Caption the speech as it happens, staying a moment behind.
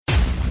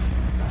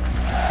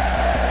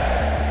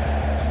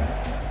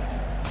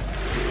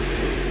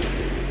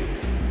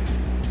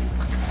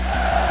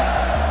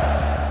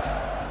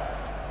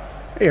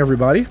Hey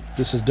everybody,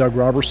 this is Doug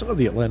Robertson of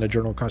the Atlanta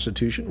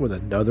Journal-Constitution with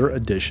another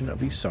edition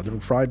of the Southern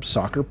Fried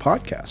Soccer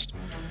Podcast,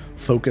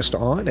 focused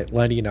on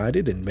Atlanta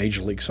United and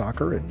Major League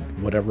Soccer and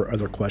whatever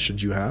other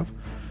questions you have.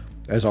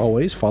 As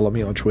always, follow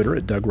me on Twitter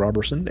at Doug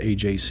Robertson,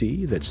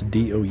 AJC, that's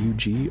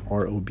DOUGROBERSON,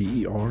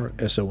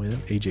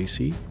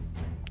 AJC,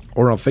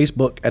 or on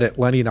Facebook at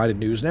Atlanta United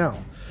News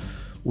Now.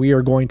 We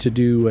are going to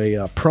do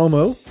a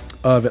promo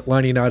of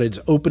Atlanta United's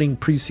opening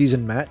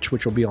preseason match,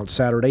 which will be on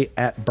Saturday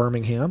at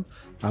Birmingham.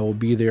 I will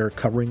be there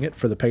covering it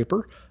for the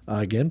paper.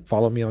 Again,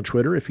 follow me on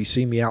Twitter. If you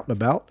see me out and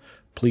about,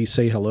 please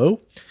say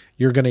hello.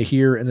 You're going to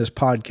hear in this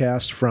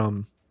podcast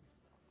from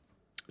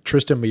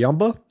Tristan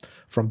Miyamba,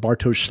 from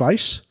Bartosz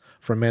Slice,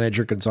 from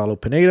manager Gonzalo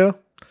Pineda,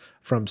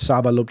 from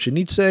Saba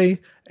Lobchenice,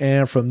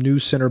 and from new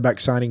center back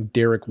signing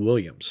Derek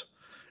Williams.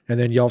 And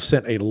then y'all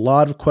sent a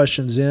lot of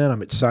questions in.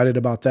 I'm excited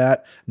about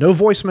that. No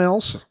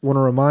voicemails. Want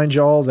to remind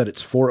y'all that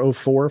it's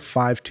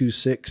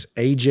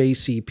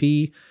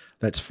 404-526-AJCP.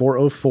 That's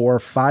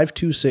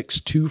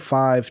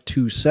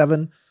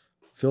 404-526-2527.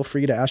 Feel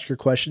free to ask your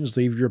questions,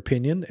 leave your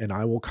opinion, and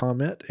I will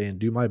comment and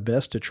do my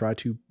best to try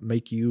to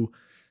make you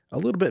a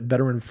little bit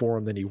better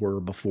informed than you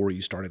were before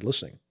you started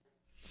listening.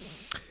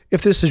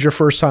 If this is your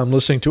first time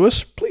listening to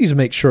us, please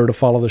make sure to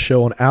follow the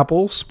show on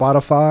Apple,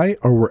 Spotify,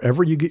 or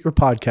wherever you get your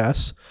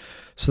podcasts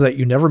so that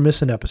you never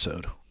miss an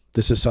episode.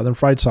 This is Southern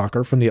Fried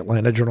Soccer from the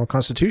Atlanta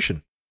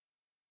Journal-Constitution.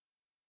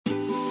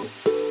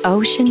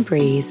 Ocean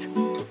breeze,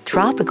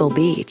 tropical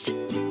beach,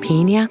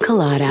 pina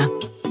colada.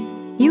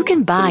 You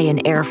can buy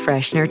an air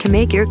freshener to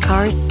make your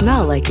car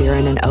smell like you're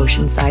in an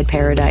oceanside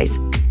paradise.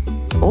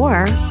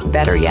 Or,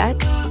 better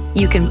yet,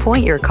 you can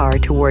point your car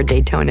toward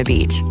Daytona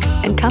Beach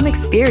and come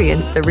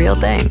experience the real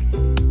thing.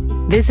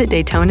 Visit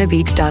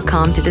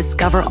DaytonaBeach.com to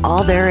discover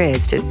all there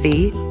is to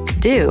see,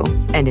 do,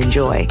 and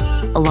enjoy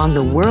along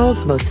the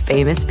world's most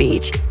famous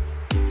beach.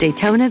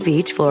 Daytona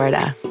Beach,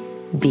 Florida.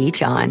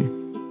 Beach on.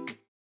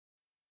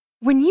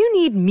 When you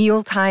need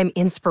mealtime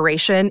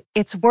inspiration,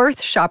 it's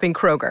worth shopping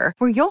Kroger,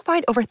 where you'll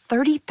find over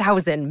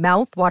 30,000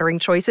 mouth-watering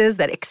choices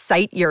that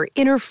excite your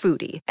inner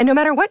foodie. And no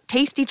matter what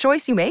tasty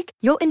choice you make,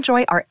 you'll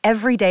enjoy our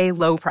everyday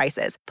low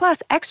prices,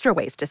 plus extra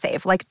ways to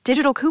save, like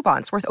digital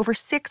coupons worth over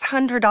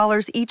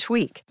 $600 each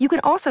week. You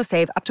can also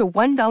save up to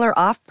 $1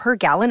 off per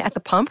gallon at the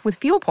pump with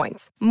fuel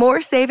points.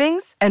 More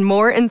savings and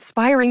more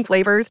inspiring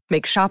flavors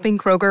make shopping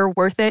Kroger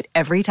worth it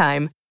every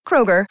time.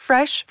 Kroger,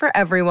 fresh for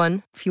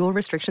everyone. Fuel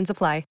restrictions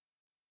apply.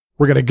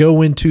 We're going to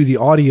go into the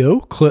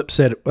audio clips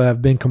that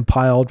have been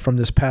compiled from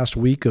this past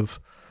week of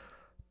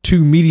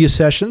two media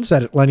sessions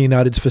at Atlanta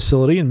United's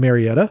facility in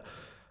Marietta.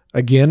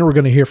 Again, we're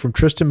going to hear from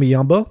Tristan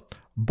Miyamba,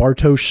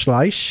 Bartosz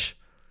Slice,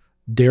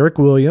 Derek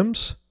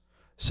Williams,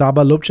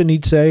 Saba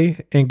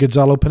Lobchenice, and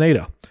Gonzalo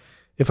Pineda.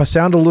 If I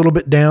sound a little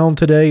bit down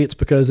today, it's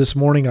because this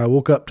morning I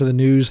woke up to the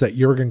news that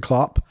Jurgen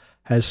Klopp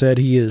has said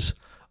he is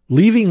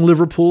leaving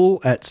Liverpool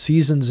at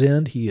season's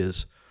end. He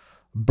is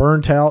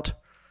burnt out.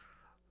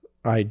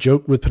 I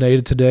joked with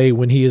Pineda today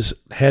when he is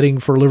heading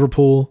for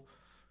Liverpool.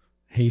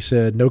 He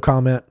said, no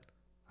comment.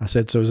 I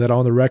said, so is that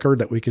on the record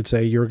that we could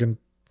say Gonzalo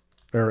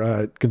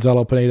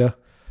Pineda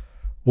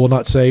will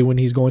not say when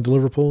he's going to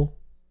Liverpool?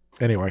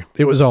 Anyway,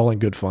 it was all in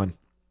good fun.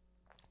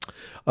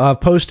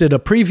 I've posted a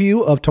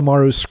preview of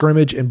tomorrow's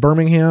scrimmage in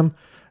Birmingham.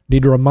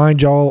 Need to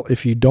remind y'all,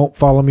 if you don't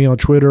follow me on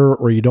Twitter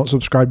or you don't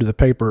subscribe to the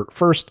paper,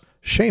 first,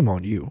 shame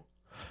on you.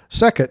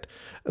 Second,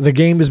 the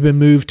game has been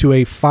moved to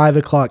a 5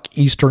 o'clock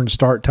Eastern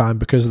start time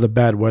because of the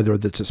bad weather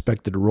that's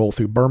expected to roll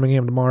through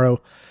Birmingham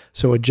tomorrow.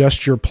 So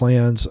adjust your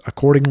plans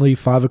accordingly.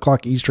 5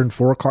 o'clock Eastern,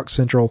 4 o'clock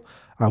Central.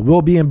 I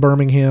will be in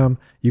Birmingham.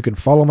 You can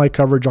follow my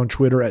coverage on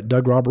Twitter at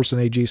Doug Robertson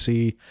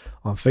AGC,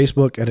 on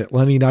Facebook at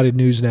Atlanta United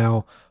News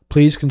Now.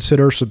 Please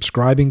consider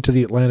subscribing to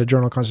the Atlanta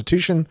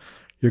Journal-Constitution.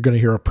 You're going to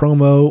hear a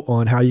promo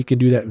on how you can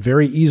do that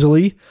very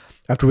easily.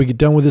 After we get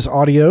done with this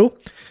audio,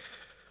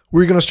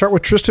 we're going to start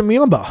with Tristan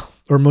Miyamba,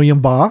 or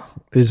Miyamba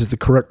is the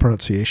correct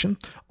pronunciation,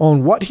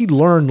 on what he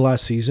learned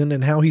last season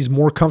and how he's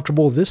more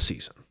comfortable this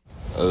season.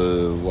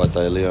 What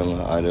I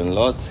learned a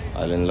lot.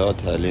 I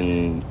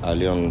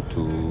learn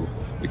to,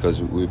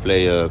 because we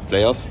play a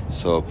playoff,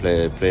 so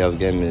playoff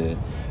game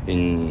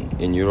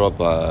in Europe,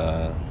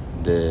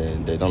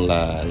 they don't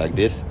like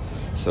this.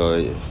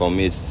 So for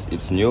me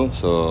it's new.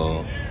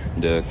 So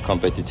the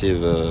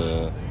competitive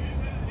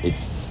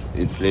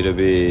it's a little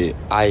bit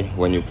high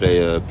when you play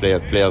a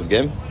playoff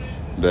game,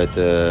 but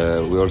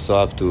we also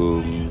have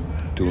to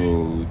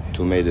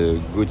make a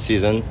good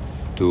season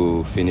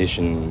to finish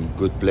in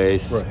good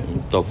place, right.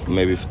 top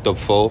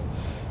 4,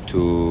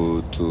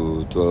 to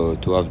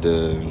have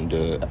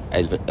the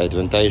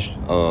advantage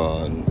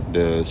on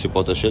the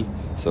supporter shield.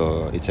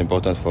 So it's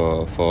important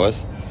for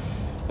us,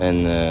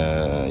 and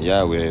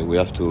we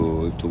have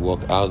to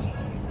work hard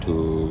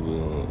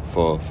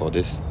for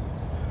this.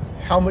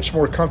 How much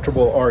more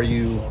comfortable are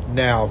you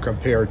now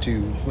compared to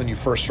when you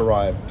first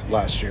arrived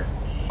last year?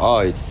 Oh,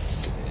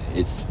 it's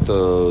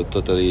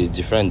totally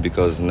different,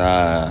 because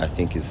now I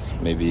think it's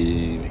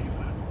maybe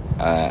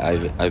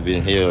I've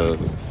been here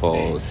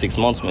for 6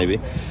 months maybe,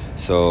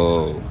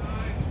 so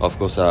of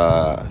course,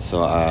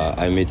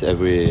 I meet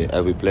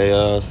every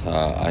players.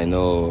 I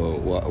know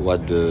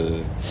what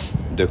the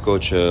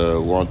coach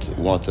want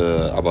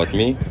about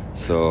me.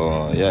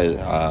 So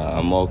yeah,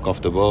 I'm more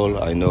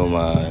comfortable. I know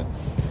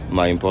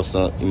my importance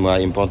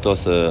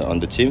on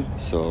the team.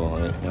 So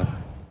yeah.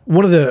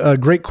 One of the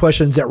great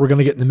questions that we're going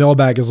to get in the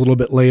mailbag is a little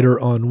bit later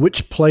on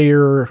which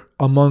player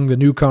among the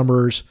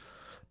newcomers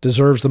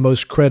deserves the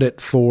most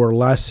credit for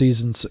last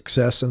season's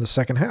success in the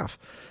second half.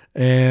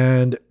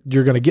 And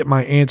you're going to get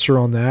my answer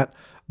on that,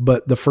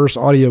 but the first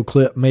audio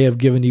clip may have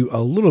given you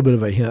a little bit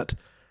of a hint,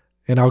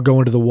 and I'll go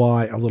into the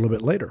why a little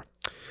bit later.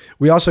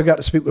 We also got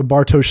to speak with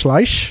Bartosz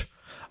Szlajs,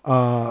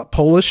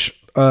 Polish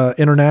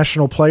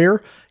international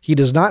player. He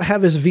does not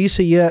have his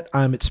visa yet.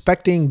 I'm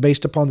expecting,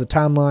 based upon the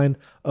timeline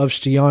of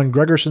Stian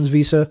Gregersson's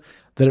visa,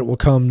 that it will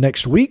come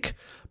next week.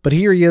 But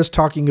here he is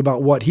talking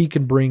about what he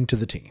can bring to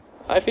the team.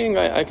 I think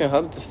I can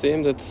help this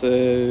team. That's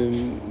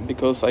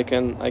because I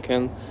can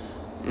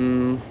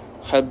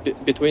help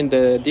between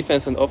the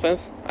defense and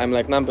offense. I'm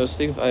like number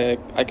 6.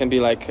 I can be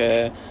like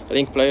a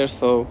link player.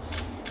 So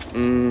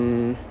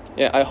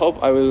I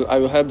hope I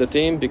will help the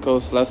team,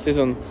 because last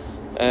season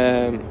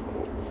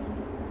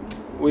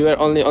we were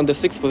only on the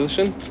 6th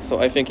position. So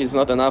I think it's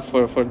not enough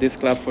for this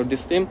club, for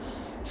this team.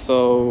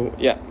 So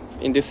yeah,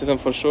 in this season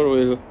for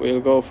sure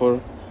we'll go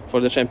for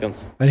the champions.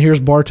 And here's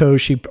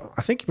Bartosz.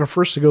 I think he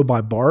prefers to go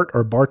by Bart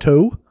or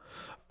Barto,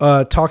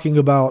 talking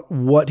about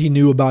what he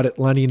knew about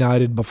Atlanta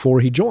United before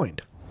he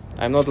joined.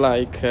 I'm not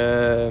like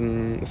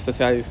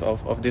specialist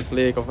of this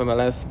league, of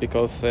MLS,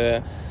 because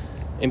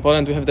in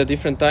Poland we have the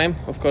different time,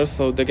 of course,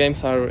 so the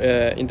games are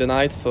in the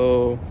night,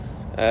 so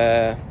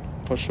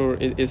for sure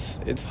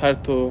it's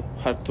hard to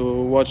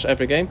watch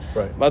every game.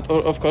 Right. But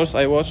of course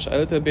I watch a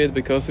little bit,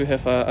 because we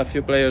have a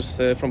few players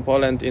from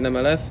Poland in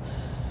MLS.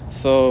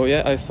 So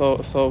yeah, I saw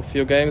a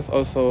few games,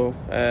 also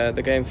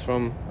the games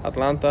from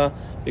Atlanta,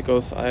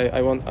 because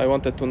I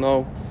wanted to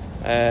know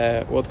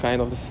what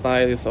kind of the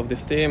style is of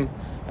this team,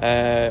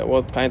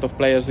 what kind of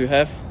players you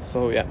have.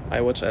 So yeah,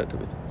 I watched a little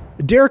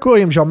bit. Derek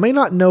Williams, y'all may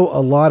not know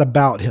a lot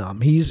about him.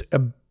 He's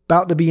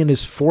about to be in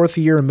his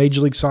 4th year in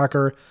Major League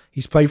Soccer.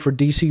 He's played for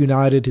DC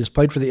United. He's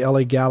played for the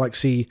LA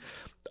Galaxy.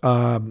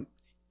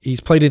 He's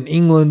played in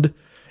England.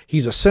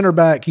 He's a center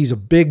back. He's a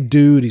big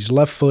dude. He's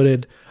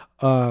left-footed.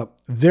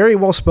 Very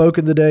well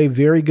spoken today.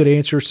 Very good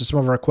answers to some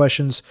of our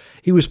questions.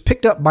 He was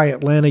picked up by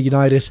Atlanta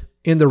United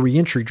in the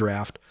reentry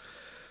draft,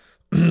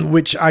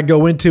 which I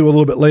go into a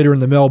little bit later in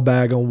the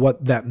mailbag on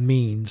what that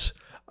means.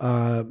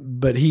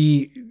 But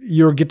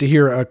you'll get to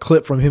hear a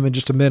clip from him in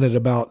just a minute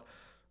about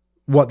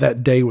what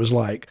that day was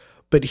like.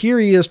 But here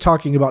he is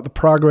talking about the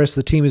progress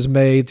the team has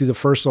made through the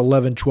first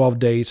 11, 12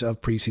 days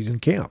of preseason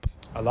camp.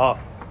 A lot,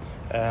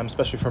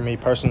 especially for me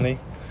personally.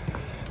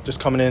 Just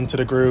coming into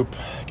the group,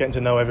 getting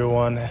to know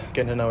everyone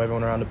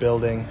around the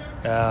building.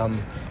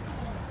 I'm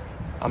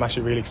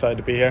actually really excited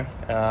to be here.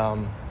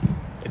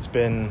 It's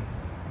been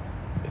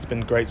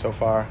great so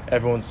far.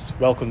 Everyone's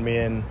welcomed me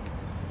in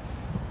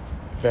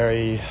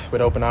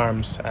with open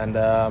arms, and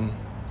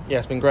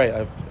it's been great.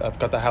 I've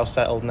got the house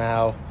settled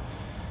now.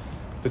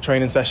 The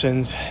training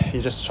sessions,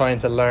 you're just trying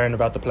to learn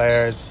about the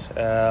players,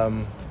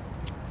 how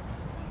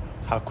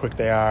quick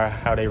they are,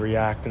 how they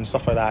react, and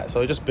stuff like that.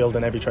 So I just build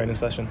in every training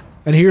session.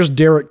 And here's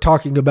Derek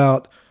talking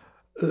about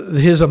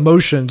his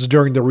emotions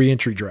during the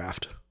reentry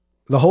draft.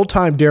 The whole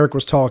time Derek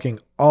was talking,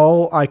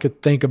 all I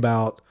could think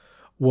about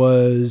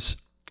was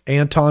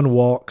Anton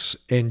Walkes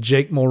and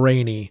Jake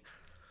Mulroney.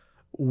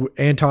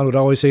 Anton would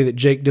always say that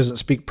Jake doesn't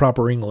speak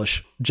proper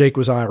English. Jake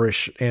was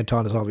Irish.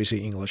 Anton is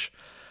obviously English.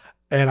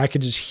 And I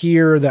could just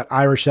hear that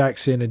Irish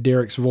accent in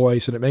Derek's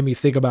voice, and it made me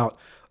think about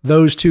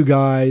those two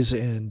guys.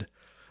 And,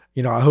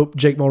 I hope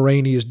Jake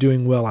Mulroney is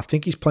doing well. I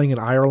think he's playing in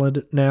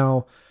Ireland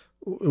now.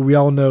 We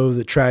all know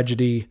the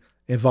tragedy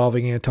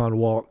involving Anton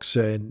Walkes.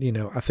 And,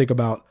 I think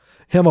about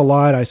him a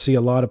lot. I see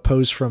a lot of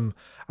posts from,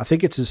 I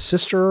think it's his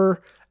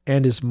sister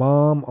and his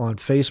mom on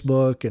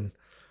Facebook. And,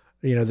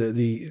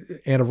 the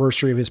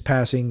anniversary of his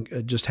passing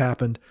just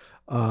happened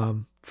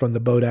from the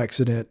boat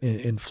accident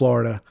in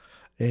Florida.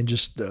 And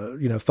just,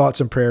 thoughts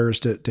and prayers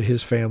to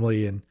his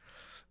family, and,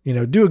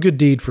 do a good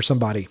deed for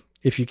somebody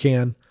if you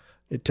can,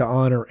 to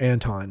honor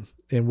Anton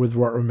and with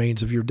what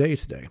remains of your day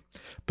today.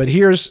 But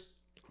here's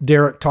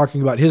Derek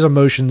talking about his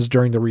emotions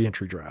during the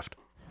reentry draft.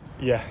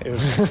 Yeah, it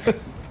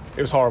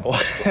was horrible.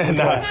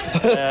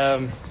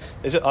 I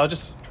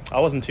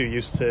wasn't too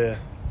used to.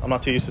 I'm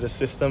not too used to the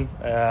system.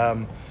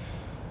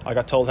 I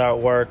got told how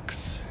it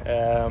works,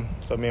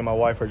 so me and my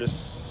wife are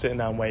just sitting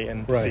down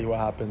waiting to see what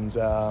happens.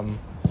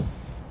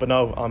 But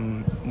no,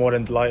 I'm more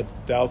than delighted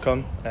with the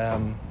outcome.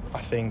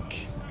 I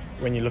think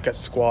when you look at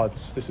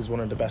squads, this is one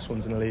of the best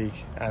ones in the league,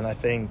 and I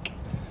think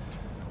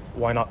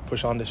why not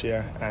push on this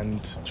year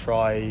and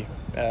try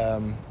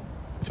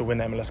to win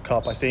the MLS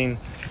Cup.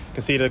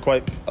 Conceded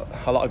quite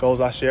a lot of goals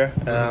last year.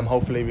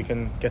 Hopefully we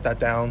can get that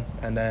down,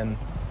 and then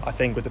I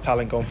think with the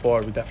talent going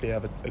forward, we definitely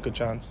have a good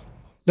chance.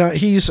 Now,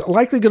 he's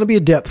likely going to be a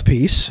depth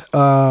piece.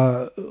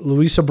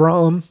 Luis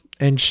Abraham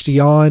and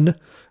Stian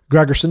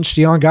Gregerson.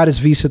 Stian got his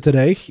visa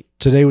today.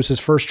 Today was his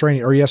first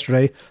training, or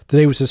yesterday.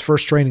 Today was his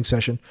first training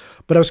session.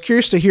 But I was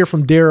curious to hear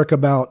from Derek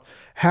about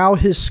how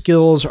his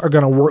skills are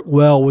going to work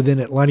well within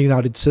Atlanta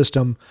United's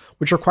system,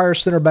 which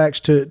requires center backs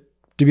to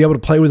be able to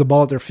play with the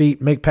ball at their feet,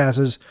 make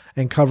passes,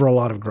 and cover a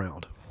lot of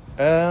ground.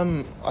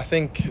 I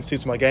think it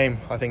suits my game.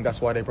 I think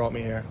that's why they brought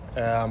me here.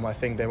 I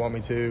think they want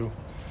me to.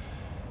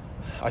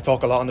 I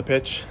talk a lot on the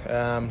pitch,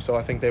 so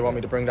I think they want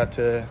me to bring that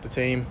to the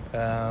team.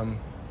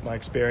 My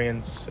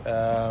experience.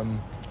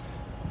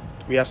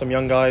 We have some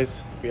young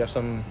guys. We have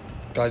some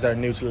guys that are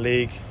new to the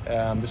league.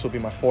 This will be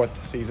my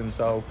 4th season,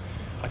 so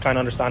I kind of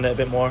understand it a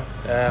bit more.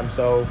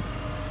 So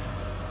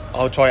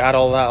I'll try to add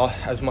all that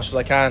as much as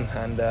I can,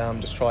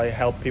 and just try to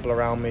help people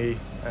around me,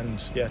 and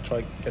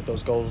try to get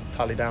those goals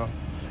tallied down.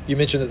 You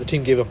mentioned that the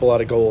team gave up a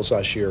lot of goals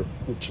last year,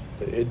 which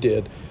it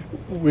did.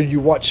 When you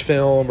watch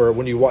film or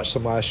when you watched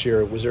them last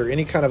year, was there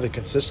any kind of a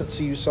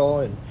consistency you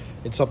saw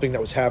in something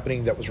that was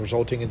happening that was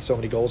resulting in so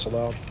many goals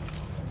allowed?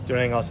 The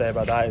only thing I'll say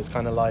about that is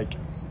kind of like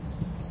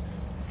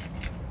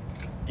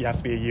you have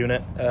to be a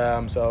unit.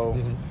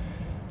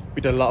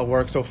 We did a lot of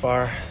work so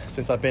far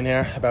since I've been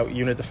here about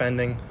unit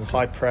defending,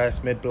 high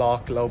press, mid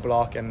block, low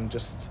block, and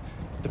just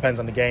depends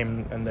on the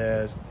game and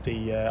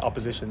the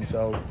opposition.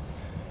 So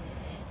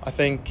I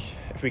think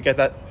if we get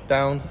that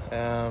down,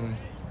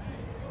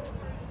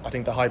 I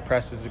think the high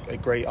press is a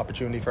great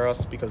opportunity for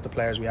us because the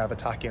players we have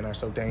attacking are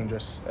so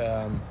dangerous,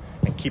 and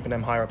keeping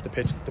them higher up the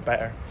pitch, the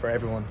better for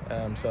everyone.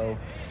 So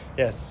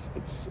yes,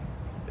 it's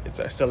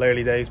still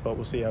early days, but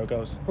we'll see how it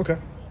goes. Okay.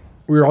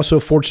 We were also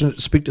fortunate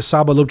to speak to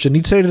Saba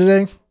Lobjanice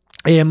today.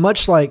 And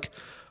much like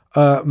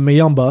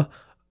Mayumba,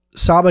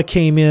 Saba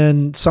came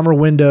in summer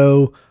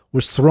window,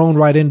 was thrown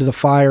right into the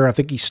fire. I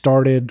think he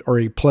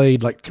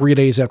played like 3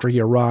 days after he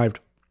arrived.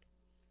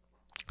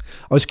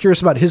 I was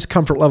curious about his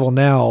comfort level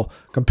now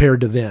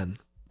compared to then.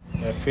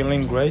 Yeah,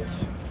 feeling great.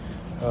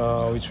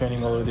 We're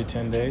training already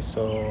 10 days,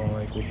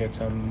 so we had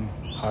some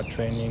hard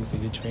trainings,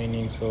 easy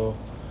training, so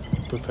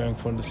preparing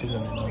for the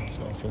season,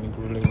 so I'm feeling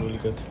really, really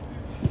good.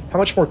 How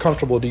much more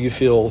comfortable do you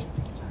feel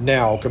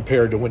now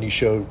compared to when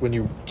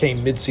you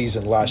came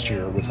mid-season last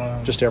year with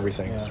just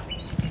everything? Yeah,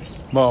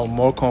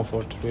 more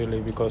comfort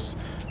really, because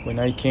when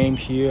I came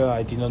here,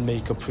 I did not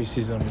make a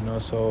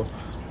preseason, so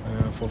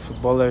for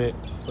footballer,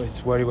 it's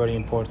very, very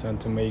important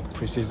to make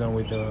preseason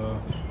with the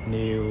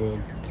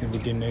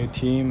new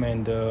team,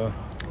 and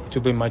it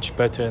will be much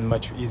better and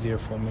much easier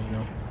for me.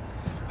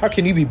 How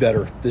can you be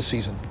better this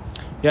season?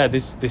 Yeah,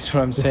 this is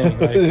what I'm saying.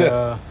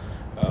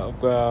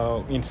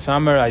 In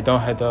summer, I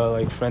don't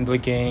have friendly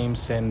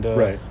games, and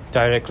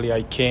directly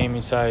I came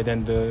inside,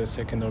 and the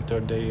second or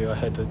third day I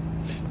had a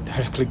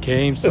directly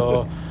game.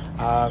 So,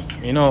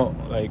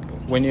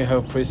 when you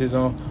have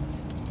preseason,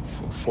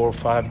 4 or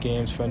 5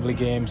 games, friendly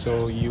games,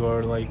 so you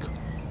are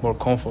more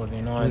comfort,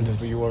 and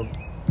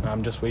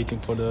I'm just waiting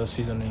for the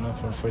season,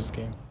 for the first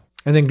game.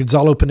 And then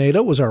Gonzalo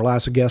Pineda was our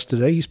last guest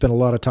today. He spent a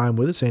lot of time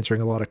with us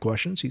answering a lot of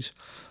questions. He's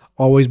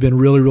always been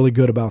really, really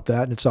good about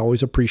that, and it's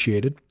always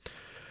appreciated.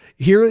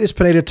 Here is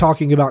Pineda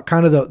talking about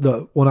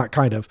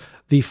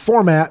the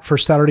format for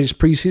Saturday's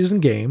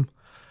preseason game.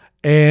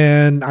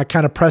 And I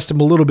kind of pressed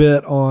him a little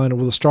bit on,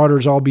 will the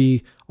starters all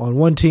be on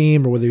one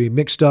team or will they be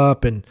mixed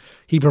up? And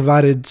he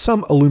provided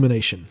some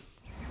illumination.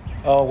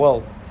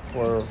 Well,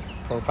 for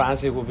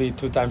fans, it will be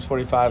 2 times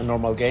 45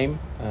 normal game.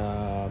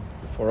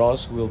 For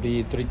us, we'll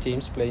be 3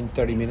 teams playing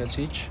 30 minutes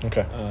each.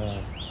 Okay.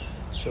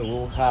 So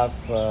we'll have,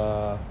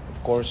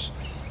 of course,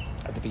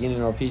 at the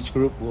beginning of each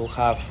group, we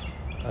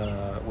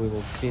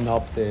will clean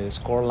up the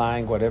score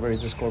line, whatever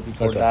is the score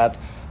before that.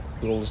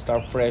 We will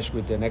start fresh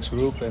with the next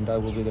group, and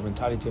that will be the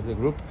mentality of the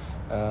group.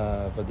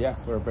 But yeah,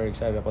 we're very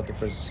excited about the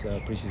first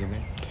preseason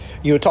game.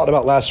 You had talked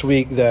about last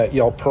week that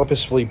y'all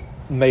purposefully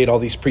made all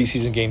these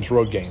preseason games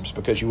road games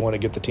because you want to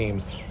get the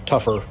team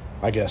tougher,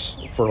 I guess,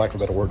 for lack of a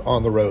better word,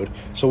 on the road.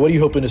 So what are you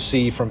hoping to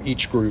see from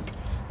each group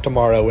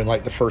tomorrow in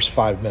the first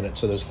 5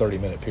 minutes of those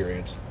 30-minute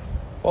periods?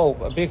 Well,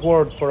 a big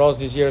word for us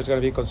this year is going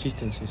to be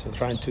consistency. So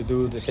trying to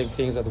do the same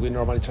things that we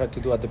normally try to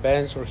do at the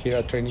bench or here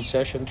at training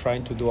session,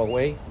 trying to do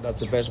away.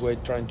 That's the best way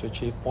trying to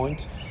achieve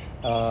points.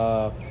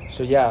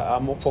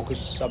 I'm more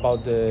focused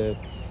about the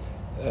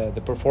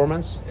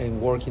performance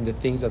and working the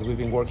things that we've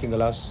been working the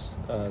last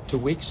 2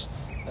 weeks.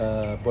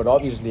 But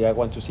obviously, I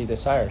want to see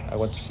desire. I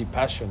want to see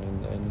passion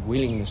and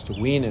willingness to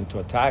win and to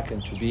attack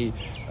and to be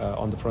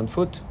on the front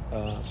foot.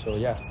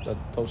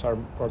 Those are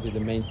probably the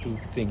main 2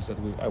 things that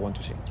I want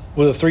to see.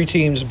 Will the 3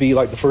 teams be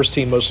like the first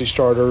team, mostly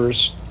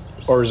starters,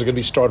 or is it going to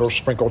be starters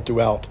sprinkled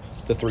throughout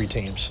the 3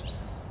 teams?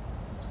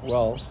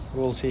 Well,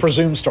 we'll see.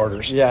 Presumed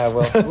starters. Yeah,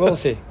 well, we'll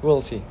see.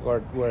 We'll see.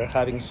 We're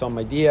having some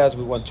ideas.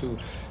 We want to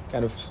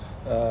kind of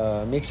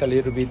mix a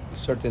little bit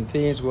certain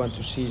things. We want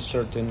to see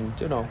certain,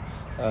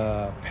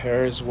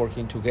 pairs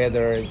working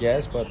together,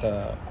 yes, but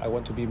I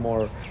want to be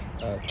more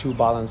 2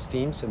 balanced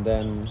teams, and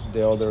then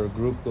the other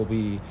group will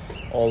be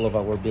all of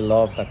our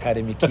beloved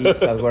academy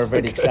kids that we're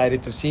very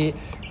excited to see.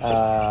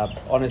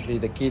 Honestly,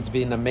 the kids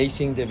been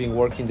amazing. They've been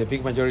working. The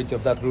big majority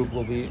of that group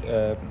will be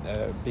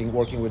been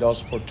working with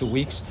us for 2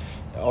 weeks.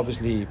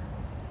 Obviously,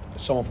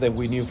 some of them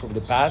we knew from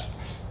the past,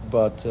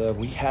 but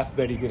we have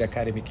very good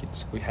academy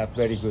kids. We have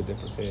very good.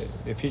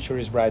 The future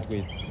is bright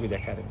with the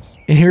academies.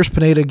 And here's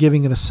Pineda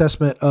giving an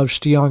assessment of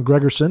Stian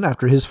Gregerson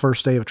after his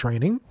first day of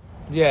training.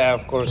 Yeah,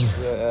 of course.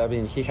 I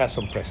mean, he has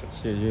some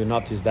presence. You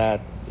notice that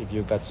if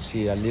you got to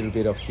see a little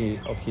bit of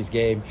his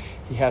game.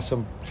 He has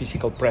some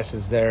physical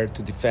presence there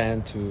to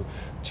defend,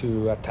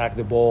 to attack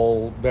the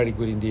ball. Very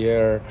good in the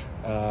air.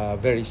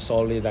 Very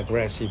solid,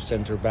 aggressive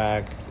center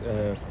back.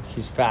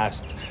 He's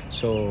fast.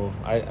 So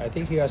I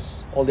think he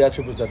has all the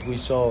attributes that we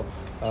saw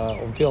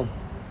on film.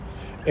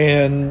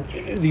 And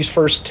these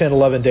first 10,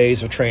 11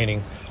 days of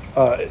training,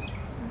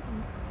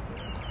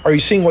 are you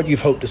seeing what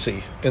you've hoped to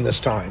see in this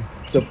time?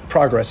 The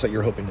progress that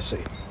you're hoping to see?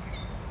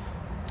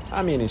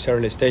 I mean, it's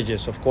early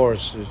stages, of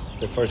course.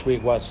 The first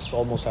week was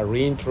almost a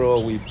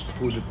reintro. We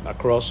put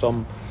across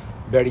some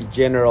very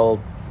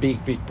general,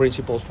 big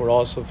principles for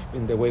us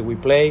in the way we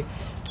play.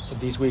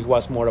 This week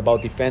was more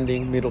about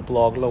defending, middle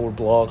block, lower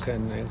block,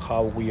 and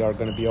how we are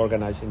going to be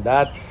organizing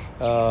that.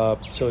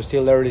 So it's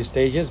still early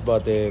stages,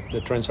 but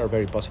the trends are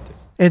very positive.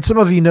 And some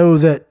of you know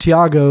that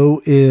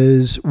Thiago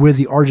is with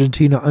the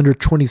Argentina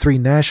under-23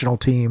 national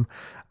team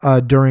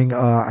during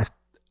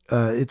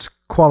its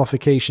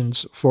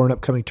qualifications for an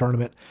upcoming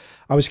tournament.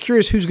 I was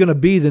curious who's going to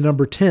be the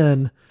number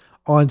 10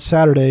 on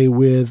Saturday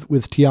with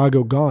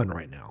Thiago gone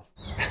right now.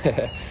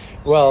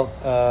 Well,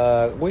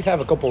 we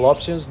have a couple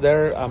options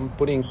there. I'm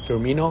putting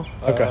Firmino,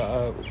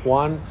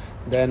 one.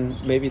 Then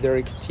maybe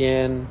Derek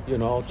Etienne,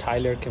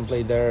 Tyler can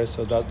play there.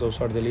 So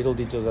those are the little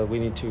details that we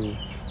need to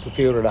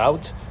figure it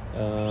out.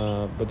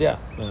 But yeah,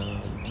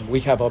 we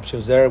have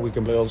options there. We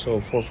can play also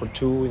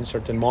 4-4-2 in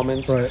certain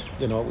moments. Right.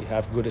 We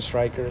have good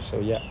strikers. So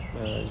yeah,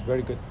 it's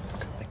very good.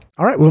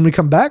 All right. When we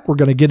come back, we're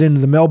going to get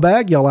into the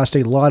mailbag. Y'all asked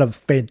a lot of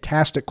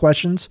fantastic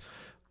questions.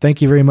 Thank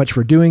you very much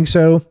for doing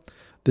so.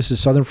 This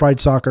is Southern Fried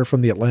Soccer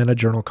from the Atlanta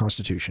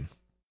Journal-Constitution.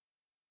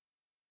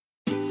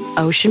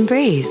 Ocean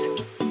breeze,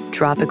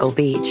 tropical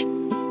beach.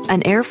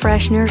 An air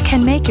freshener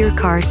can make your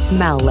car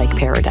smell like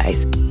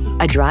paradise.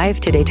 A drive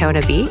to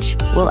Daytona Beach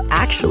will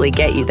actually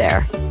get you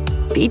there.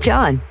 Beach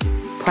on.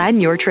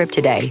 Plan your trip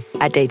today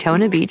at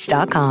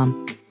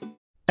DaytonaBeach.com.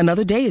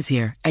 Another day is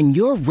here, and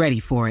you're ready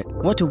for it.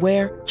 What to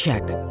wear?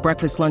 Check.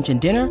 Breakfast, lunch, and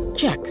dinner?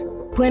 Check.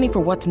 Planning for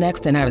what's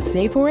next and how to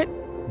save for it?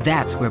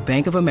 That's where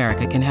Bank of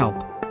America can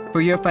help. For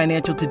your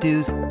financial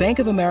to-dos, Bank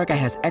of America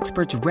has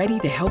experts ready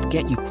to help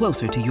get you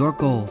closer to your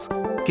goals.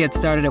 Get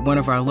started at one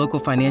of our local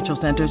financial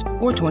centers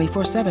or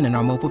 24/7 in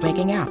our mobile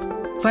banking app.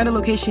 Find a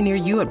location near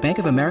you at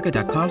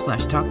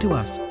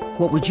bankofamerica.com/talktous.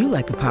 What would you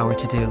like the power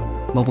to do?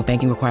 Mobile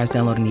banking requires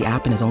downloading the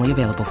app and is only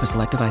available for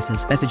select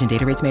devices. Message and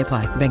data rates may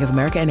apply. Bank of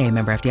America N.A.,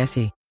 member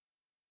FDIC.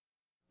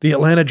 The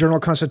Atlanta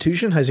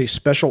Journal-Constitution has a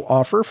special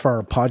offer for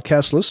our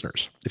podcast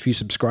listeners. If you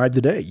subscribe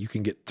today, you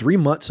can get 3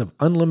 months of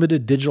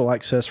unlimited digital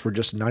access for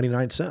just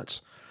 99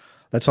 cents.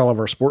 That's all of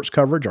our sports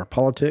coverage, our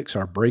politics,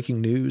 our breaking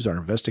news, our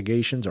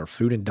investigations, our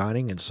food and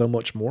dining, and so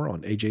much more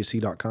on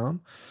AJC.com.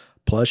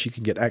 Plus, you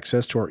can get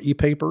access to our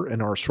e-paper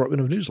and our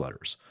assortment of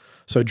newsletters.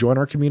 So join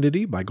our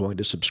community by going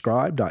to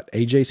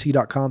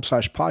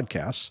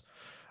subscribe.ajc.com/podcasts.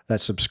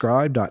 That's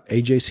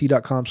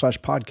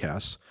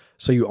subscribe.ajc.com/podcasts.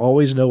 So you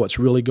always know what's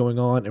really going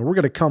on. And we're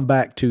going to come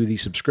back to the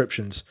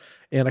subscriptions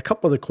and a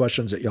couple of the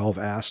questions that y'all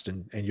have asked,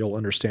 and you'll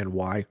understand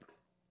why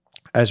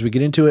as we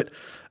get into it.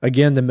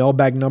 Again, the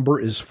mailbag number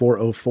is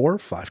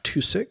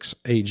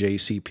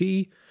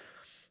 404-526-AJCP.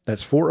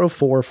 That's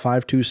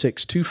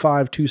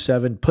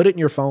 404-526-2527. Put it in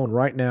your phone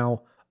right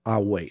now.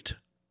 I'll wait.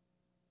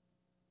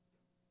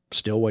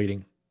 Still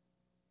waiting.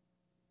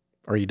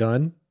 Are you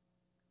done?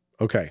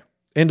 Okay.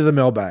 Into the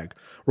mailbag.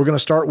 We're going to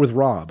start with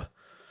Rob.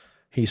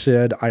 He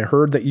said, I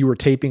heard that you were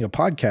taping a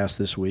podcast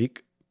this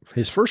week.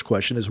 His first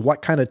question is,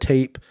 what kind of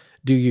tape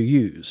do you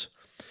use?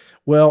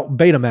 Well,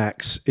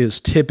 Betamax is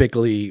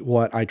typically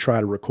what I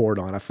try to record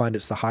on. I find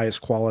it's the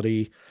highest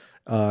quality.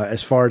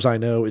 As far as I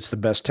know, it's the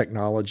best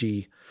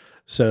technology.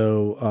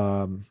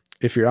 So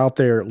if you're out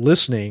there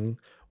listening,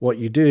 what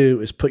you do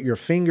is put your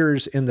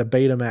fingers in the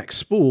Betamax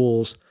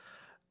spools,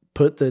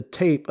 put the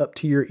tape up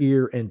to your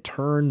ear, and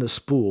turn the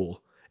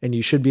spool, and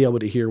you should be able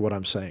to hear what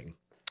I'm saying.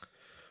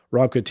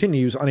 Rob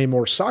continues, on a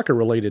more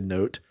soccer-related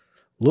note,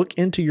 look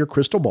into your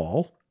crystal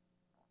ball.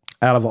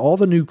 Out of all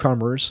the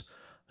newcomers,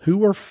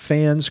 who are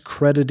fans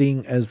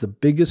crediting as the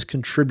biggest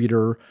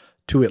contributor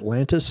to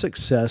Atlanta's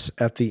success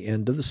at the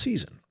end of the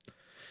season?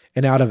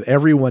 And out of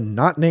everyone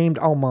not named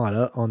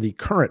Almada on the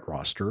current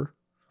roster,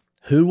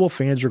 who will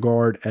fans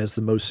regard as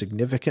the most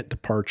significant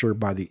departure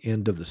by the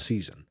end of the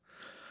season?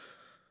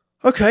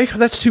 Okay,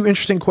 that's two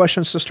interesting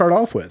questions to start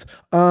off with.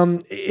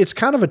 It's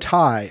kind of a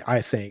tie, I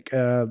think.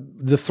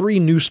 The three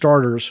new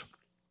starters,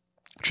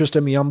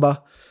 Tristan Miamba,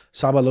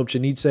 Saba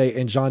Lopchenitze,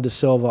 and John De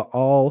Silva,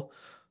 all,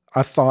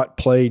 I thought,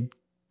 played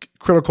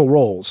critical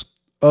roles.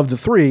 Of the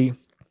three,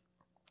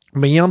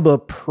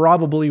 Miamba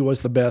probably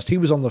was the best. He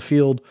was on the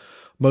field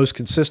most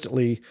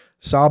consistently.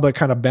 Saba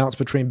kind of bounced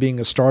between being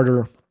a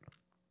starter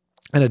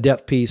and a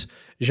depth piece.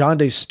 Jean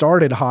De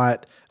started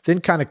hot, then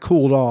kind of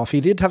cooled off.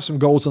 He did have some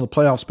goals in the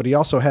playoffs, but he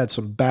also had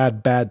some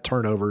bad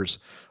turnovers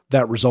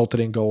that resulted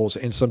in goals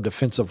and some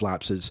defensive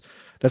lapses.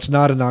 That's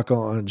not a knock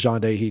on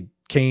John Day. He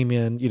came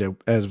in,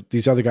 as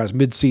these other guys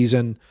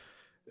mid-season.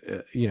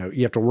 You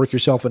have to work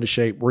yourself into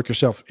shape, work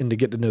yourself into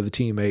getting to know the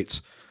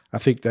teammates. I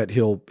think that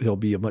he'll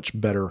be a much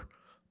better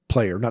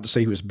player. Not to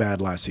say he was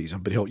bad last season,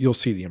 but you'll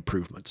see the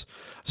improvements.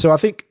 So I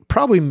think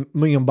probably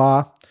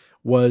Muyamba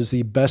was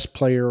the best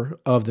player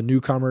of the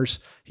newcomers.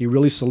 He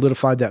really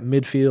solidified that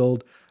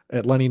midfield.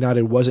 Atlanta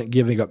United wasn't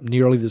giving up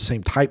nearly the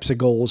same types of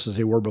goals as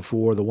they were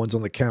before, the ones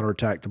on the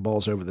counterattack, the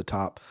balls over the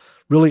top.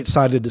 Really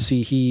excited to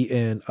see he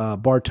and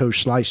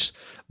Bartosz Slice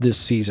this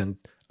season,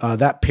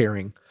 that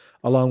pairing,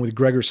 along with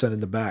Gregerson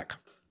in the back,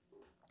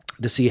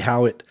 to see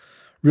how it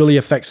really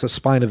affects the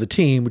spine of the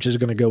team, which is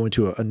going to go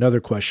into another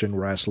question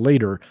we're asked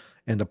later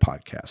in the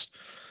podcast.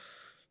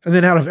 And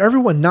then out of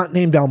everyone not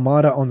named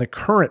Almada on the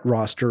current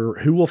roster,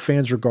 who will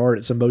fans regard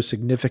as the most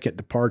significant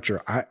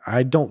departure?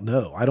 I don't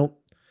know.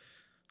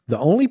 The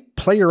only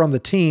player on the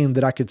team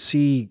that I could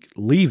see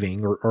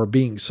leaving or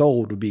being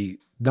sold would be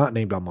not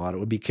named Almada,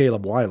 would be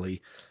Caleb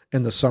Wiley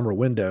in the summer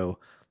window.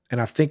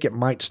 And I think it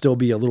might still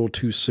be a little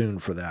too soon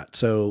for that.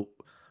 So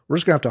we're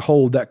just going to have to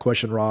hold that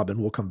question, Rob, and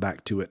we'll come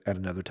back to it at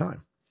another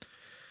time.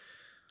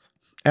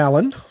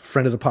 Alan,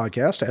 friend of the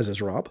podcast, as is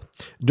Rob,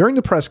 during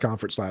the press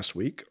conference last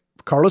week,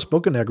 Carlos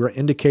Bocanegra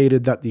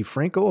indicated that the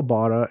Franco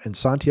Ibarra and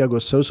Santiago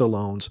Sosa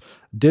loans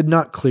did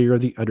not clear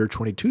the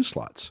under-22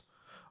 slots.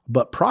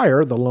 But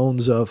prior, the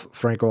loans of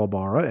Franco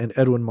Ibarra and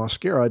Edwin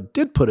Mosquera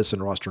did put us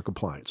in roster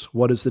compliance.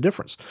 What is the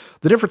difference?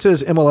 The difference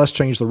is MLS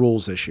changed the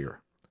rules this year.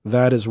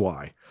 That is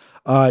why.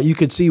 You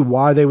could see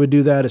why they would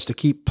do that, is to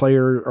keep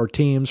player or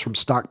teams from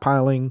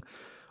stockpiling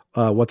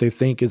what they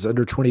think is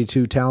under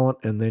 22 talent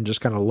and then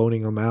just kind of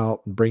loaning them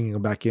out and bringing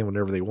them back in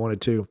whenever they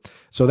wanted to.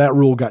 So that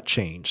rule got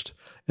changed.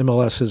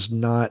 MLS has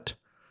not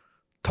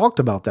talked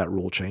about that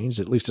rule change,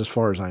 at least as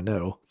far as I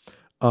know.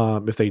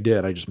 If they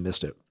did, I just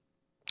missed it.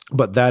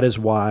 But that is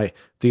why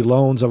the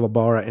loans of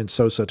Ibarra and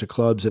Sosa to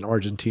clubs in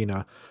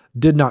Argentina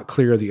did not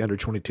clear the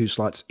under-22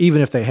 slots.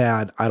 Even if they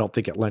had, I don't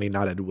think Atlanta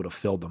United would have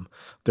filled them.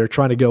 They're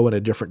trying to go in a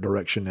different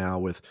direction now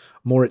with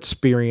more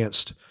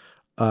experienced,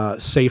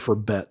 safer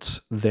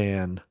bets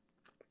than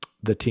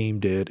the team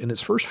did in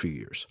its first few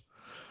years.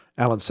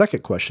 Alan's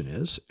second question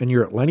is, in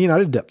your Atlanta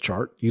United depth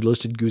chart, you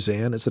listed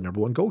Guzan as the number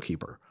one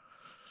goalkeeper.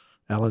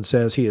 Alan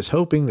says he is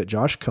hoping that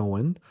Josh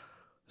Cohen,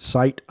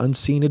 sight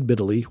unseen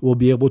admittedly, will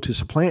be able to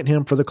supplant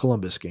him for the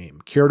Columbus game.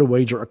 Care to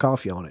wager a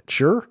coffee on it?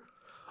 Sure.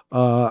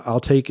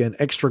 I'll take an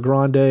extra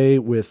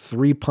grande with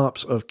 3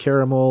 pumps of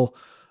caramel,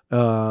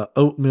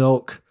 oat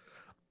milk,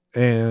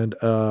 and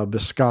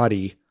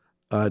biscotti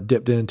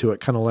dipped into it,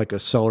 kind of like a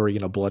celery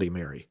and a Bloody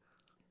Mary.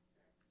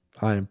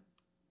 I'm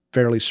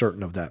fairly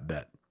certain of that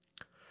bet.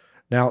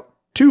 Now,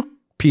 2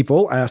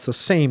 people asked the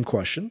same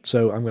question,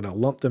 so I'm going to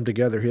lump them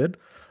together here.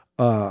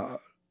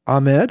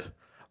 Ahmed,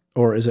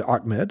 or is it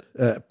Ahmed?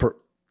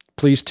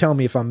 Please tell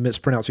me if I'm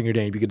mispronouncing your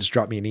name. You can just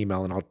drop me an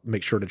email and I'll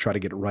make sure to try to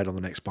get it right on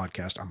the next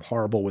podcast. I'm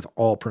horrible with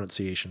all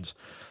pronunciations.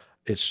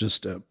 It's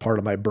just a part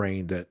of my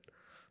brain that,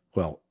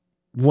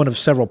 one of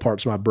several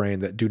parts of my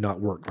brain that do not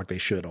work like they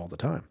should all the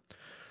time.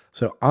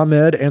 So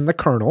Ahmed and the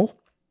Colonel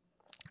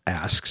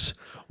asks,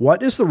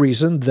 what is the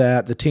reason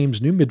that the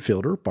team's new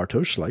midfielder,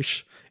 Bartosz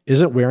Slice,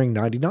 isn't wearing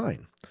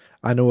 99?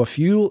 I know a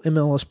few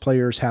MLS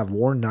players have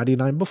worn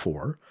 99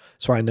 before,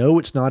 so I know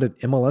it's not an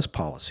MLS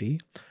policy.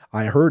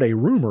 I heard a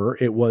rumor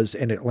it was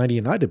an Atlanta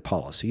United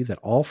policy that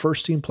all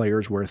first-team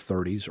players wear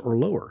 30s or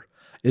lower.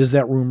 Is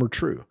that rumor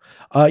true?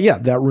 Yeah,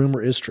 that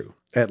rumor is true.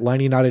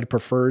 Atlanta United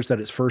prefers that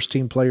its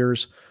first-team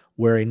players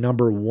wear a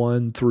number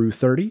 1 through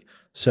 30.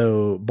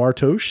 So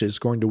Bartosz is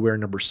going to wear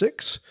number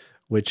 6,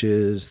 which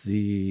is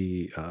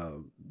the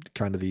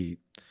kind of the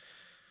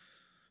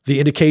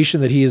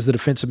indication that he is the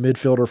defensive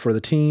midfielder for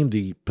the team,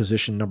 the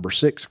position number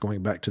 6,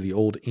 going back to the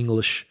old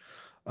English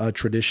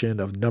tradition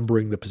of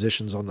numbering the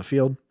positions on the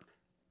field.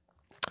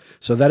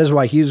 So that is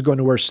why he's going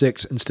to wear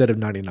 6 instead of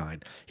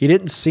 99. He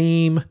didn't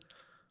seem,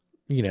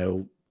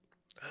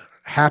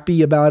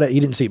 happy about it. He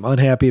didn't seem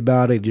unhappy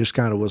about it. He just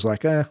kind of was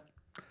like, it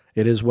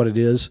is what it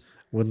is,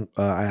 when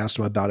I asked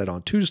him about it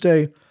on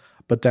Tuesday,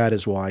 but that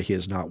is why he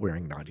is not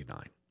wearing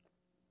 99.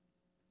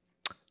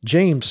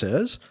 James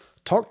says,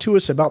 talk to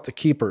us about the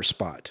keeper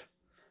spot.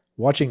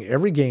 Watching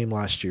every game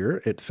last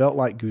year, it felt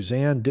like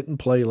Guzan didn't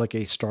play like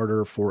a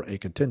starter for a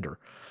contender.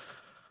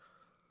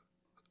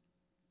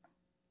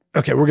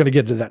 Okay, we're going to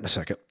get to that in a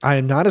second. I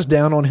am not as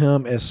down on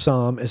him as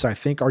some, as I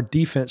think our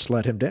defense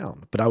let him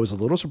down, but I was a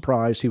little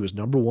surprised he was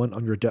number 1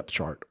 on your depth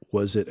chart.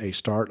 Was it a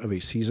start of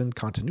a season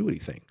continuity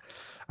thing?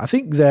 I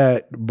think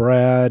that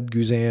Brad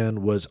Guzan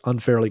was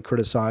unfairly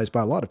criticized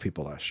by a lot of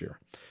people last year.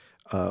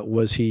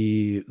 Was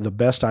he the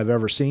best I've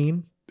ever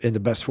seen, in the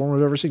best form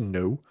I've ever seen?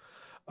 No.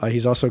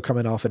 He's also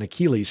coming off an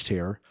Achilles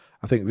tear.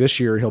 I think this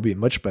year he'll be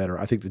much better.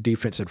 I think the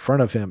defense in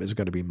front of him is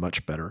going to be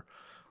much better.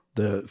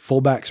 The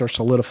fullbacks are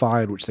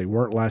solidified, which they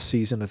weren't last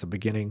season at the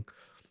beginning.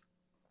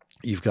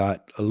 You've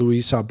got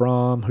Luis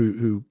Abram,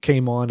 who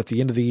came on at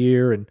the end of the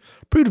year and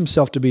proved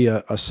himself to be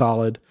a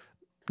solid,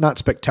 not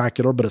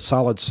spectacular, but a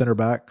solid center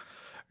back.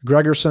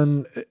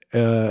 Gregerson,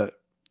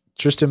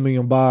 Tristan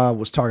Muyumba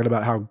was talking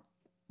about how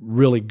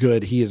really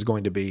good he is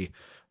going to be.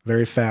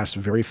 Very fast,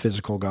 very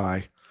physical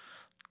guy.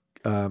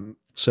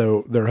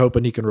 So they're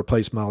hoping he can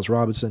replace Miles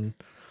Robinson.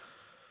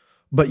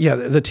 But yeah,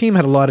 the team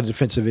had a lot of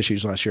defensive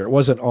issues last year. It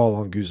wasn't all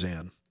on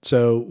Guzan.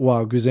 So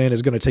while Guzan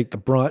is going to take the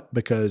brunt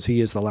because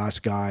he is the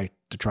last guy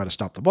to try to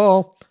stop the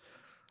ball,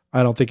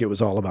 I don't think it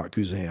was all about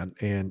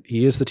Guzan. And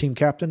he is the team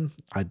captain.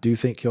 I do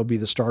think he'll be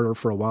the starter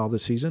for a while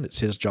this season. It's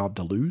his job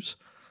to lose.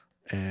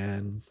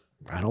 And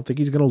I don't think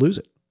he's going to lose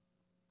it.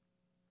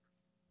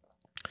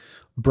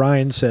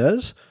 Brian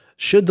says,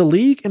 should the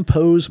league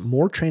impose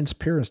more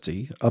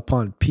transparency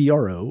upon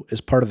PRO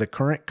as part of the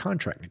current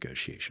contract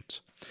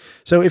negotiations?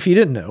 So if you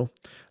didn't know,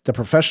 the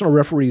Professional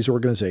Referees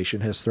Organization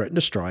has threatened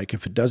to strike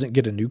if it doesn't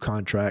get a new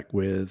contract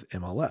with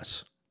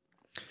MLS.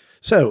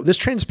 So this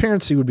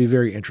transparency would be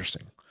very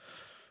interesting.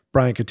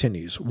 Brian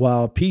continues,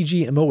 while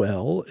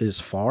PGMOL is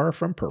far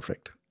from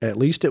perfect, at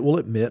least it will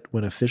admit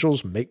when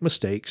officials make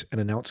mistakes and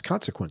announce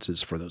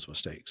consequences for those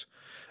mistakes.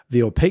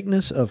 The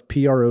opaqueness of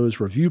PRO's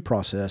review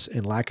process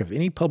and lack of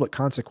any public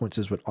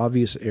consequences when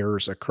obvious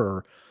errors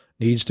occur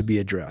needs to be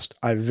addressed.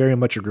 I very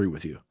much agree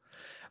with you.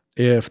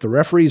 If the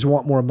referees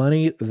want more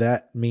money,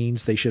 that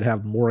means they should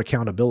have more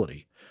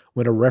accountability.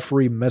 When a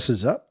referee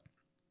messes up,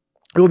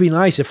 it would be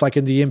nice if, like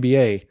in the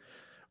NBA,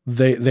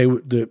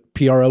 the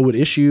PRO would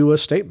issue a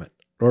statement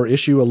or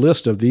issue a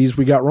list of these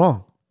we got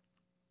wrong.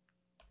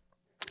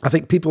 I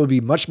think people would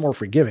be much more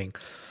forgiving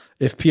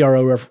if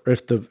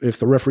the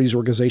referees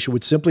organization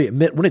would simply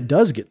admit when it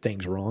does get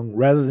things wrong,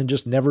 rather than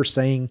just never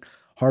saying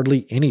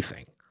hardly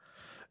anything.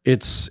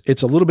 It's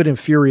a little bit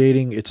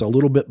infuriating. It's a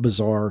little bit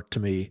bizarre to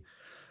me,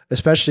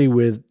 especially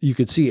with, you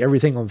could see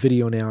everything on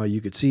video now.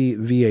 You could see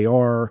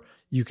VAR.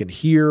 You can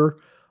hear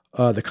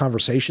the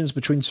conversations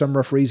between some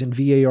referees and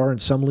VAR in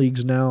some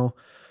leagues now.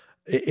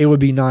 It would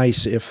be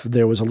nice if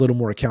there was a little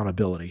more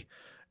accountability.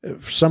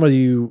 Some of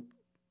you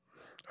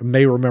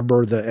may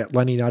remember the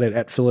Atlanta United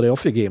at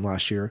Philadelphia game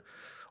last year,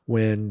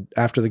 when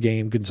after the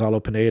game, Gonzalo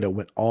Pineda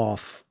went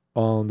off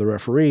on the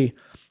referee.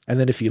 And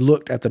then if you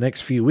looked at the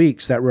next few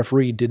weeks, that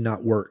referee did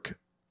not work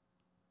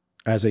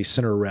as a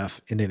center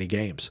ref in any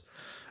games.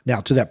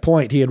 Now, to that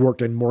point, he had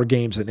worked in more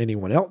games than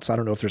anyone else. I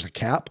don't know if there's a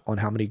cap on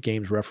how many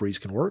games referees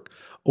can work,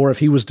 or if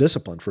he was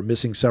disciplined for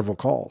missing several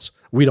calls.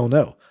 We don't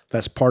know.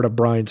 That's part of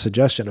Brian's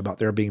suggestion about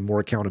there being more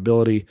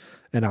accountability,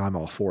 and I'm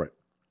all for it.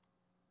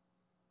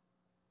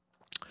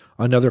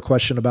 Another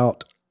question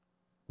about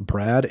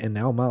Brad and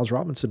now Miles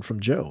Robinson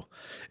from Joe.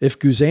 If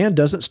Guzan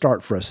doesn't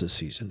start for us this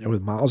season, and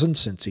with Miles and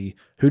Cincy,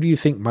 who do you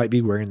think might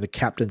be wearing the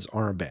captain's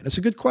armband? It's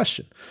a good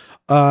question.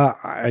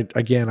 I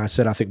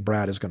said I think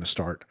Brad is going to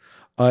start.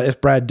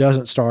 If Brad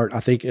doesn't start, I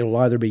think it'll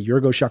either be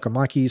Yorgos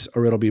Giakoumakis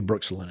or it'll be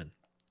Brooks Lennon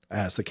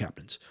as the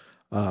captains.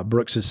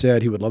 Brooks has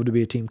said he would love to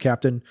be a team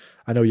captain.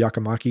 I know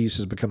Giakoumakis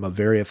has become a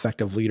very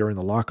effective leader in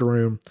the locker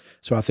room,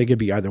 so I think it'd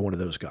be either one of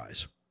those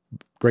guys.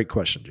 Great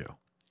question, Joe.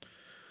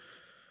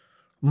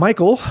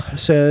 Michael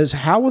says,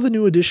 how will the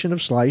new addition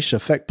of Slice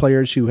affect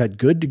players who had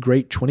good to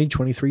great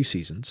 2023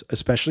 seasons,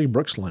 especially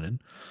Brooks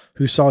Lennon,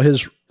 who saw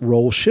his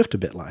role shift a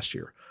bit last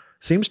year?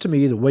 Seems to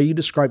me the way you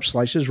described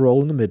Slice's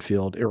role in the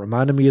midfield, it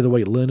reminded me of the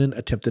way Lennon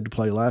attempted to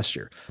play last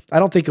year. I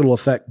don't think it'll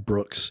affect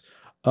Brooks.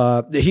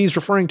 He's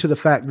referring to the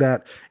fact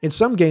that in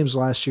some games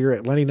last year,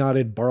 Atlanta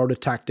United borrowed a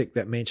tactic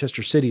that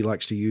Manchester City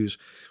likes to use,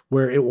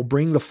 where it will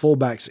bring the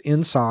fullbacks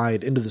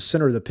inside into the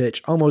center of the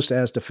pitch almost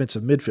as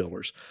defensive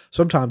midfielders.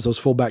 Sometimes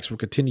those fullbacks will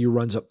continue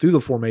runs up through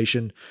the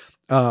formation,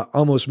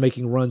 almost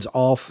making runs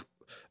off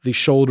the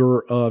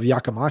shoulder of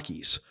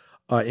Giakoumakis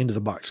into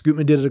the box.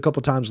 Gutman did it a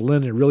couple times.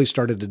 Lennon really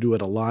started to do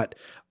it a lot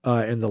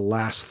in the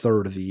last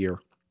third of the year.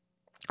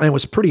 And it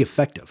was pretty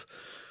effective.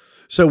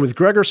 So with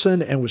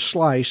Gregerson and with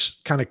Slice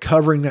kind of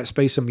covering that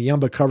space and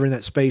Muyumba covering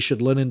that space,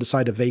 should Lennon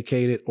decide to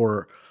vacate it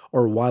or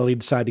Wiley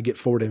decide to get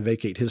forward and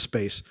vacate his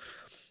space,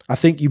 I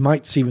think you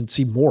might even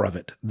see more of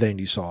it than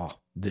you saw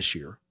this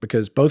year,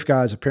 because both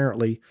guys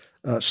apparently,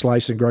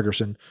 Slice and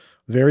Gregerson,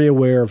 very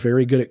aware,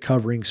 very good at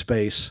covering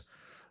space,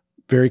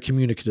 very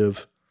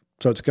communicative.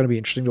 So it's going to be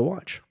interesting to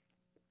watch.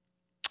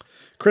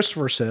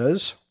 Christopher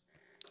says,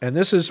 and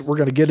we're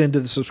going to get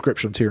into the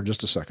subscriptions here in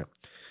just a second.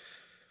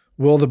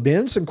 Will the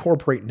bins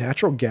incorporate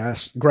natural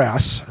grass?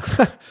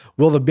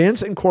 Will the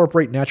bins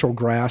incorporate natural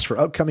grass for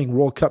upcoming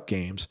World Cup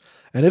games?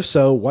 And if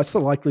so, what's the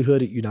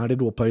likelihood that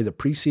United will play the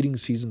preceding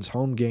season's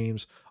home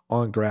games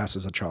on grass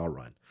as a trial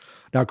run?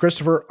 Now,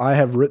 Christopher, I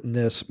have written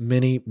this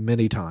many,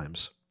 many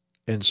times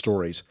in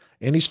stories.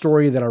 Any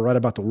story that I write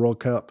about the World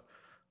Cup,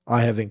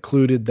 I have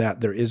included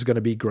that there is going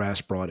to be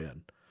grass brought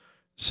in.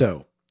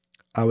 So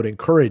I would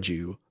encourage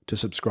you to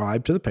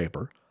subscribe to the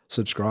paper,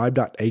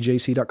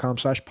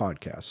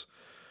 subscribe.ajc.com/podcasts.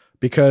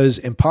 Because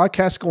in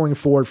podcasts going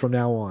forward from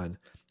now on,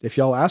 if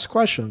y'all ask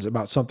questions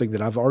about something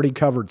that I've already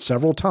covered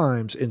several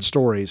times in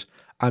stories,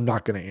 I'm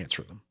not going to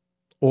answer them.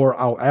 Or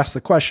I'll ask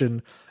the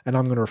question and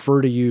I'm going to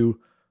refer to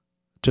you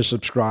to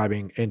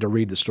subscribing and to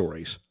read the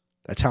stories.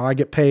 That's how I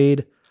get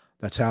paid.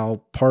 That's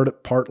how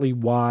partly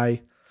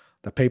why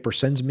The paper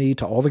sends me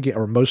to all the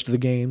or most of the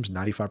games,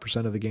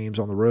 95% of the games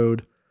on the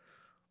road.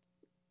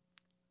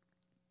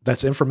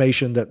 That's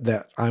information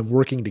that I'm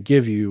working to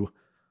give you.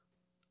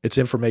 It's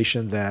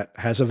information that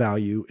has a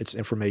value. It's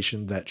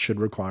information that should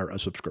require a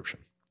subscription.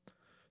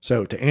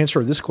 So to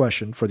answer this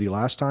question for the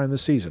last time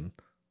this season,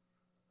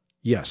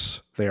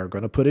 yes, they are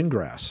going to put in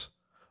grass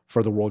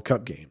for the World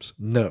Cup games.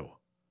 No,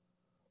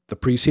 the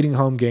preceding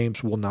home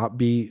games will not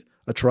be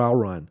a trial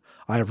run.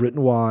 I have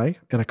written why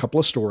in a couple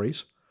of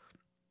stories.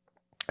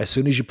 As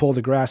soon as you pull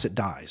the grass, it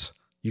dies.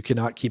 You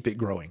cannot keep it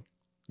growing.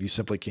 You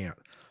simply can't.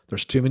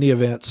 There's too many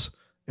events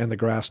and the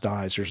grass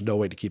dies. There's no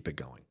way to keep it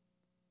going.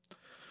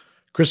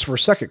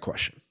 Christopher's second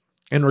question.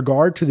 In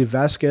regard to the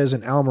Vasquez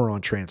and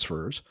Almiron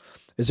transfers,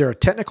 is there a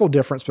technical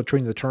difference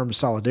between the term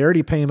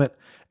solidarity payment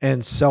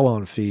and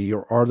sell-on fee,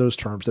 or are those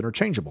terms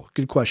interchangeable?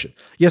 Good question.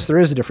 Yes, there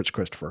is a difference,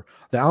 Christopher.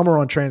 The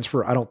Almiron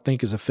transfer, I don't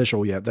think is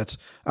official yet. That's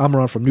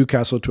Almiron from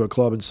Newcastle to a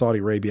club in Saudi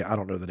Arabia. I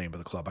don't know the name of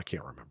the club. I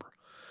can't remember.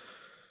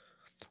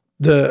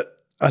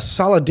 A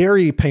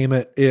solidarity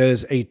payment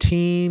is a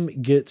team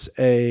gets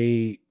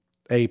a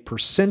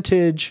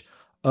percentage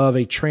of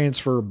a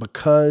transfer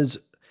because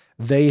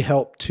they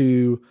help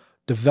to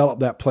develop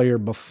that player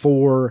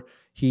before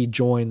he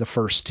joined the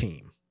first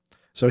team.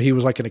 So he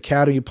was like an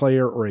academy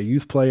player or a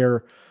youth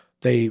player.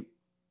 They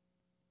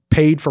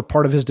paid for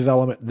part of his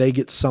development. They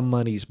get some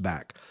monies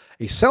back.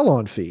 A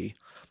sell-on fee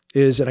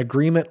is an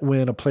agreement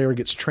when a player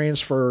gets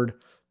transferred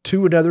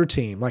to another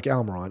team, like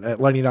Almiron.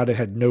 Atlanta United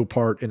had no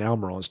part in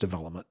Almiron's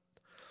development.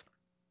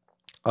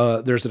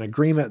 There's an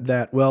agreement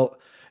that, well,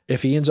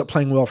 if he ends up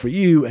playing well for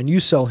you and you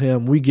sell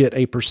him, we get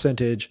a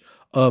percentage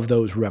of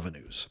those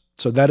revenues.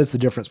 So that is the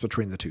difference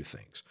between the two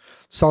things.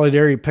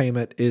 Solidarity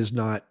payment is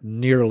not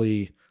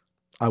nearly,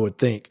 I would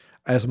think,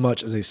 as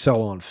much as a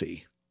sell-on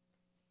fee.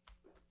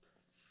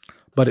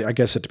 But I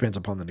guess it depends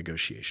upon the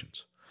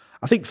negotiations.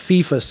 I think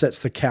FIFA sets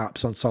the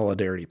caps on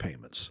solidarity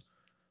payments.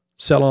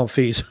 Sell-on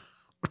fees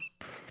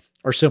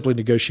are simply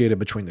negotiated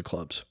between the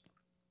clubs.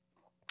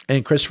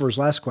 And Christopher's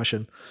last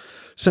question,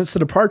 since the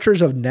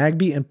departures of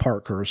Nagbe and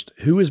Parkhurst,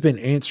 who has been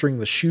answering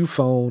the shoe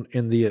phone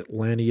in the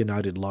Atlanta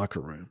United locker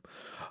room?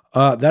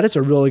 That is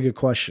a really good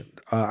question.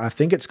 I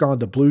think it's gone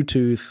to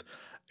Bluetooth,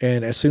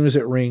 and as soon as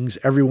it rings,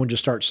 everyone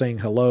just starts saying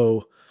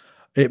hello.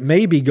 It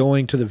may be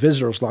going to the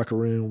visitors' locker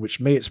room, which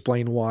may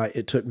explain why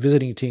it took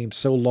visiting teams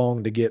so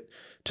long to get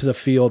to the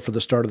field for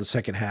the start of the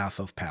second half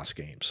of past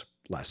games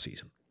last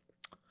season.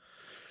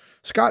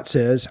 Scott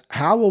says,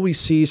 how will we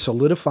see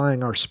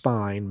solidifying our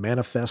spine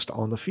manifest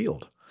on the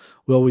field?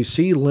 Will we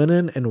see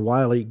Lennon and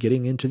Wiley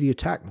getting into the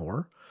attack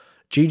more?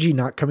 Gigi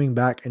not coming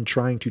back and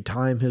trying to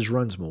time his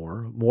runs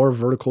more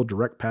vertical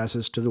direct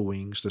passes to the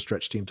wings to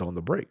stretch teams on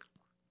the break.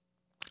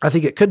 I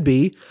think it could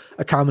be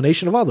a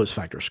combination of all those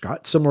factors,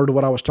 Scott, similar to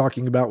what I was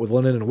talking about with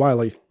Lennon and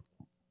Wiley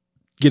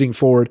getting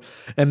forward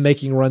and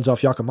making runs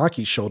off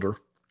Yakimaki's shoulder.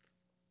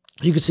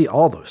 You can see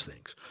all those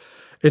things.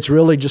 It's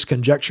really just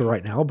conjecture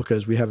right now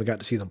because we haven't got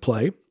to see them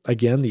play.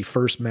 Again, the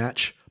first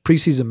match,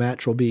 preseason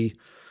match, will be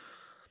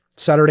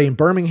Saturday in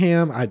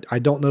Birmingham. I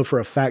don't know for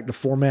a fact the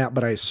format,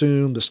 but I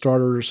assume the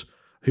starters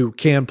who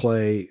can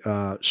play,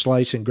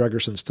 Schleich and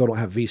Gregerson, still don't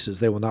have visas.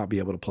 They will not be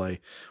able to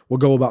play. We'll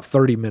go about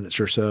 30 minutes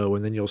or so,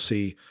 and then you'll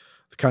see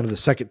kind of the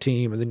second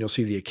team, and then you'll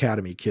see the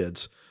academy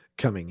kids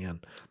coming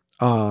in.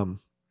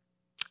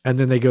 And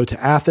then they go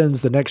to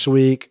Athens the next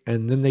week,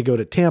 and then they go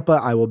to Tampa.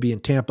 I will be in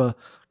Tampa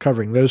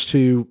covering those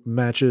two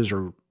matches,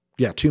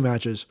 two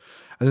matches.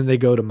 And then they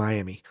go to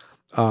Miami.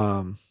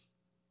 And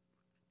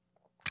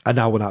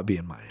I will not be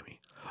in Miami.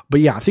 But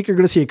yeah, I think you're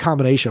going to see a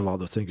combination of all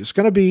those things. It's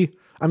going to be,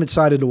 I'm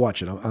excited to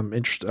watch it. I'm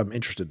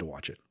interested to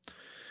watch it.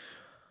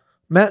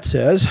 Matt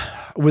says,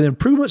 with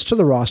improvements to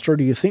the roster,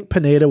 do you think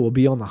Pineda will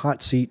be on the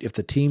hot seat if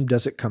the team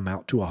doesn't come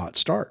out to a hot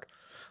start?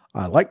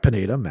 I like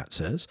Pineda, Matt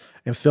says,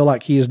 and feel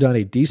like he has done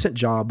a decent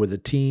job with the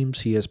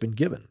teams he has been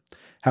given.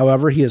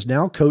 However, he has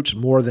now coached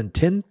more than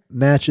 10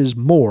 matches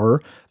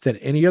more than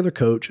any other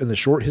coach in the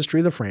short history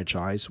of the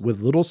franchise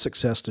with little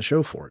success to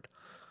show for it.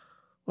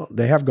 Well,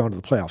 they have gone to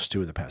the playoffs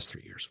 2 of the past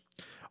 3 years.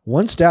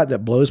 One stat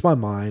that blows my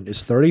mind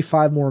is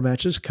 35 more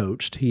matches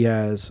coached. He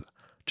has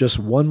just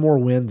 1 more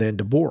win than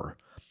DeBoer.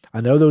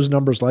 I know those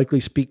numbers likely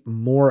speak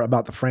more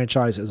about the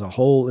franchise as a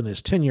whole in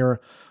his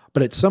tenure,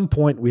 but at some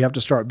point we have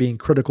to start being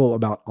critical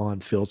about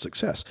on-field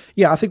success.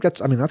 Yeah, I think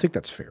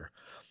that's fair.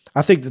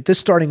 I think that this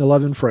starting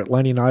 11 for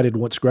Atlanta United,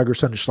 once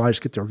Gregerson and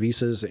Schleich get their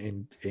visas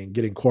and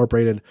get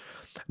incorporated,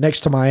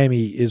 next to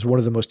Miami, is one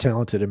of the most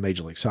talented in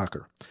Major League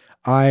Soccer.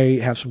 I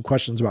have some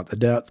questions about the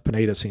depth.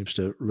 Pineda seems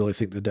to really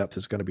think the depth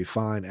is going to be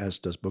fine, as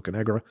does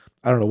Bocanegra.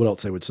 I don't know what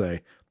else they would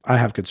say. I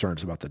have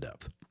concerns about the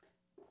depth.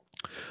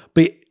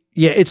 But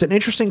yeah, it's an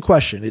interesting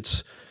question.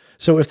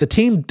 So if the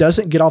team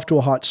doesn't get off to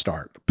a hot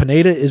start,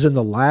 Pineda is in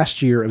the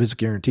last year of his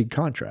guaranteed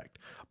contract.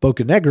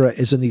 Bocanegra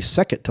is in the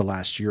second to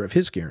last year of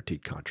his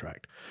guaranteed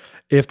contract.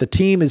 If the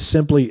team is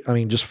simply,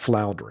 just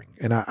floundering,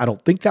 and I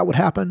don't think that would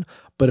happen,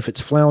 but if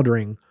it's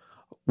floundering,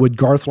 would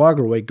Garth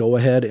Lagerwey go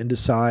ahead and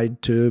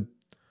decide to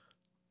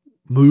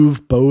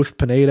move both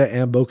Pineda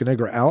and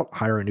Bocanegra out,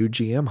 hire a new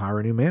GM, hire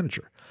a new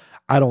manager?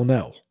 I don't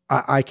know.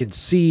 I can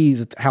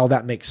see how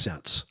that makes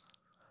sense,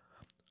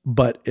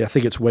 but I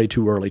think it's way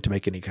too early to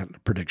make any kind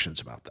of predictions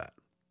about that.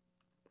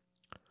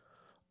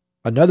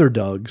 Another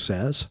Doug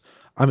says,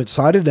 I'm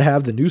excited to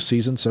have the new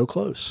season so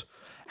close.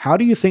 How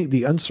do you think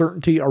the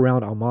uncertainty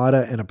around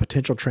Almada and a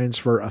potential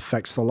transfer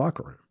affects the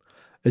locker room?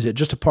 Is it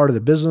just a part of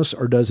the business,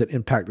 or does it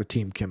impact the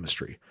team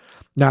chemistry?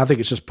 No, I think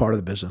it's just part of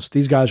the business.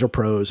 These guys are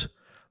pros.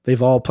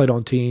 They've all played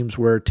on teams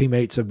where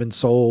teammates have been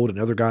sold and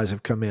other guys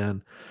have come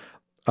in.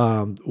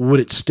 Would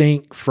it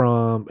stink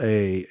from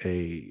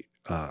a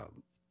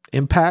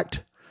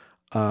impact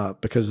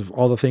because of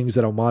all the things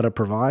that Almada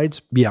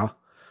provides? Yeah.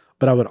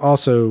 But I would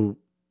also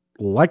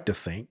like to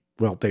think,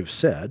 well, they've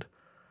said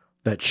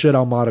that should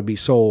Almada be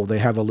sold, they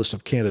have a list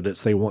of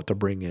candidates they want to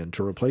bring in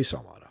to replace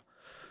Almada.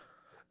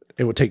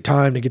 It would take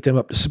time to get them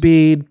up to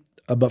speed.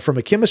 But from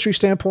a chemistry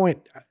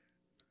standpoint,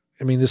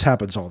 I mean, this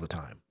happens all the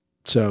time.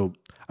 So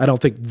I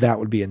don't think that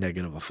would be a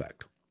negative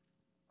effect.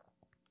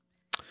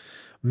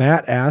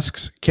 Matt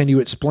asks, can you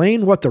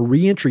explain what the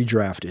reentry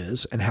draft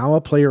is and how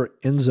a player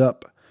ends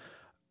up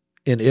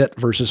in it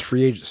versus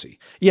free agency?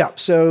 Yeah,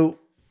 so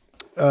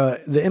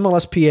the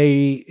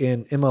MLSPA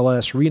and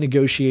MLS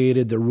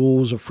renegotiated the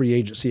rules of free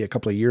agency a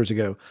couple of years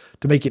ago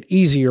to make it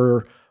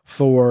easier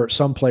for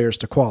some players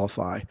to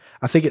qualify.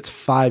 I think it's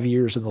 5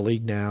 years in the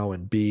league now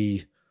and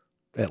be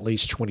at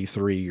least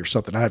 23 or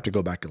something. I have to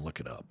go back and look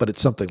it up, but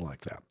it's something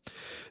like that.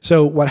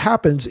 So what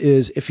happens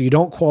is if you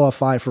don't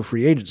qualify for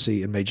free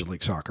agency in Major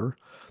League Soccer,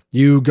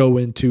 you go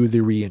into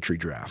the reentry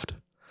draft.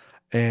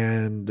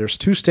 And there's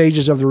 2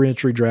 stages of the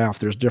reentry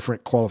draft. There's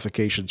different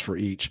qualifications for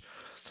each.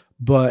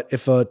 But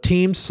if a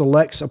team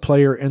selects a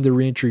player in the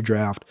reentry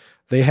draft,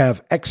 they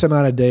have X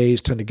amount of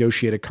days to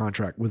negotiate a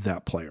contract with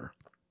that player.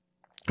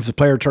 If the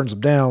player turns them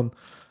down,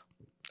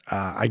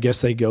 I guess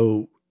they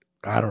go,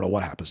 I don't know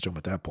what happens to them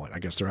at that point. I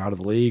guess they're out of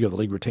the league or the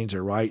league retains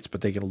their rights,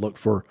 but they can look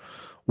for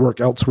work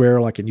elsewhere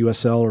like in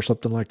USL or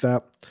something like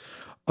that.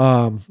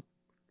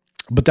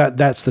 But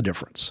that's the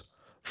difference.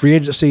 Free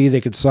agency,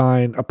 they could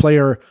sign, a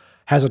player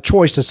has a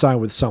choice to sign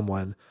with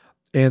someone,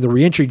 and the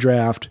reentry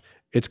draft,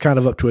 it's kind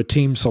of up to a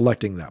team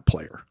selecting that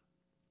player.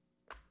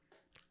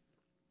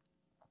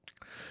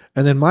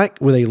 And then Mike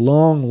with a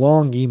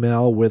long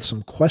email with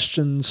some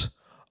questions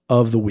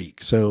of the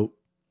week. So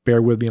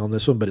bear with me on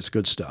this one, but it's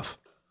good stuff.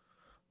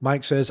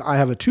 Mike says, I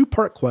have a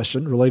 2-part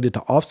question related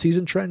to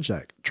off-season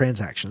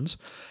transactions,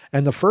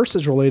 and the first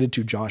is related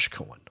to Josh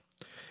Cohen.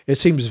 It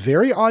seems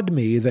very odd to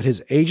me that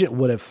his agent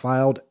would have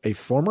filed a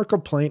formal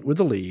complaint with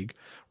the league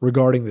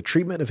regarding the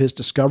treatment of his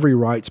discovery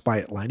rights by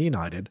Atlanta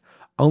United,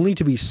 only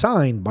to be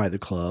signed by the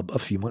club a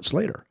few months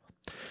later.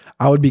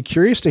 I would be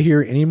curious to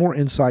hear any more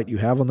insight you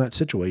have on that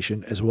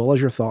situation, as well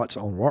as your thoughts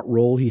on what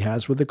role he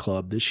has with the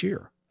club this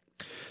year.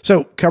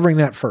 So covering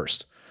that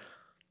first,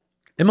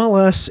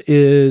 MLS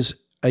is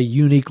a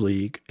unique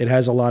league. It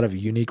has a lot of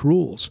unique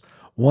rules.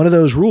 One of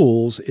those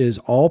rules is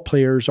all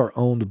players are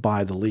owned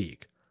by the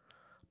league.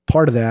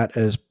 Part of that,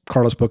 as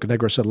Carlos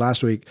Bocanegra said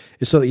last week,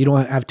 is so that you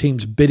don't have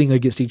teams bidding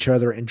against each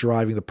other and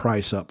driving the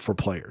price up for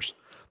players.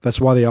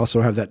 That's why they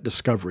also have that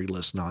discovery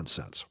list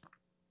nonsense.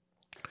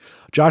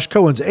 Josh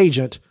Cohen's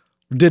agent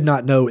did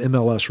not know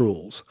MLS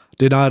rules,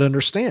 did not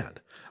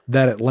understand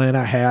that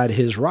Atlanta had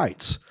his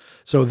rights.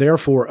 So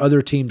therefore,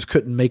 other teams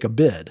couldn't make a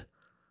bid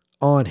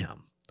on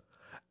him.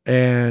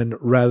 And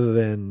rather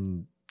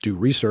than do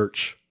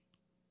research,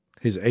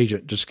 his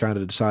agent just kind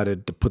of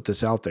decided to put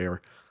this out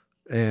there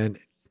and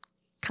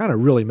kind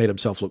of really made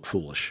himself look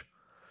foolish.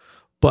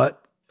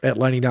 But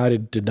Atlanta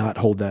United did not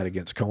hold that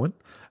against Cohen,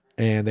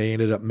 and they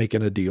ended up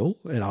making a deal.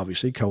 And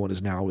obviously Cohen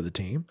is now with the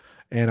team.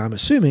 And I'm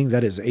assuming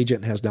that his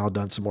agent has now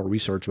done some more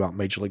research about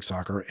Major League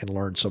Soccer and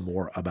learned some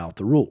more about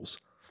the rules.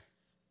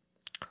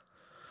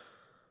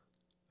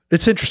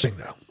 It's interesting,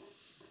 though.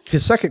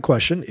 His second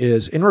question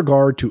is in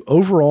regard to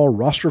overall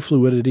roster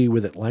fluidity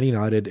with Atlanta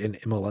United and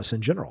MLS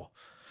in general.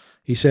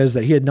 He says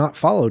that he had not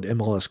followed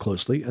MLS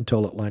closely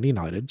until Atlanta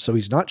United, so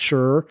he's not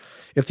sure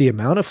if the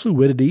amount of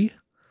fluidity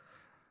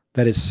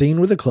that is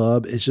seen with the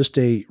club is just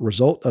a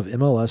result of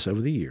MLS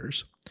over the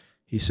years.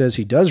 He says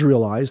he does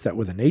realize that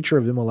with the nature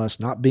of MLS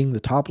not being the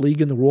top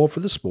league in the world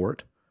for the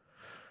sport,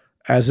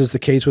 as is the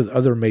case with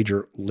other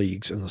major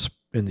leagues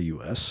in the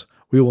U.S.,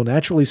 we will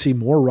naturally see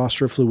more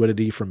roster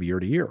fluidity from year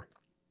to year.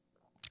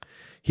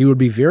 He would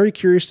be very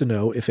curious to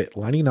know if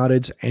Atlanta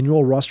United's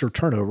annual roster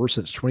turnover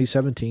since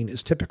 2017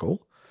 is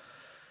typical.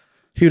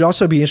 He would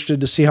also be interested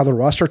to see how the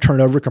roster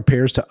turnover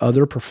compares to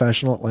other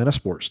professional Atlanta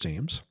sports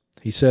teams.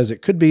 He says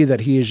it could be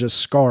that he is just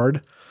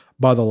scarred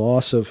by the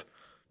loss of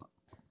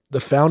the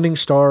founding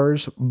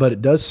stars, but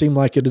it does seem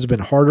like it has been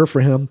harder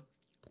for him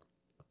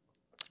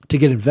to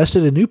get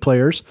invested in new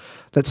players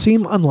that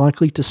seem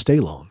unlikely to stay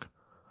long.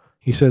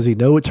 He says he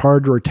knows it's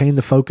hard to retain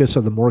the focus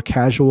of the more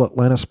casual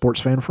Atlanta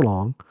sports fan for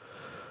long,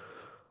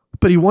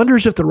 but he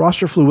wonders if the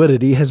roster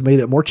fluidity has made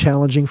it more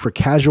challenging for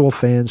casual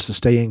fans to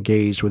stay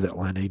engaged with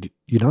Atlanta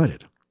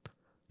United.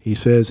 He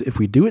says, if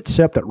we do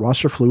accept that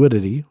roster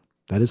fluidity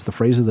That is the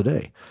phrase of the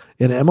day.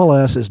 In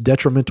MLS is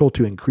detrimental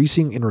to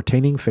increasing and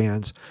retaining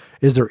fans.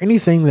 Is there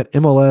anything that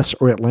MLS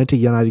or Atlanta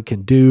United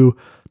can do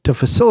to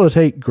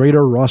facilitate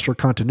greater roster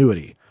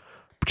continuity,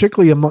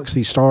 particularly amongst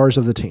the stars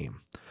of the team?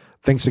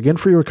 Thanks again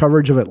for your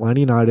coverage of Atlanta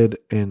United.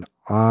 And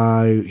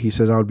he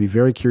says, I would be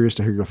very curious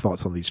to hear your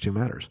thoughts on these two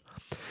matters.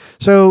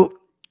 So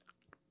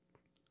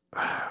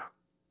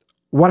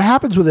what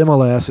happens with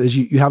MLS is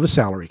you have a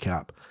salary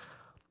cap.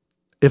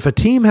 If a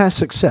team has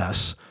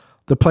success,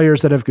 the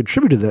players that have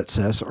contributed to that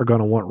success are going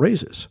to want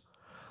raises.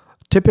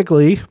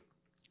 Typically,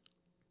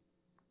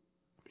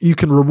 you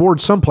can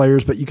reward some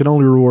players, but you can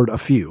only reward a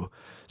few.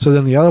 So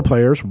then the other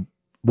players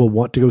will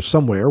want to go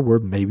somewhere where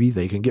maybe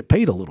they can get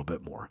paid a little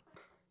bit more.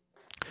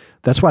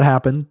 That's what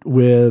happened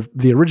with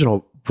the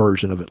original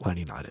version of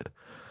Atlanta United.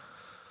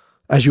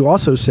 As you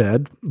also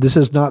said, this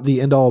is not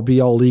the end-all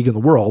be-all league in the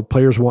world.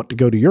 Players want to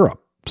go to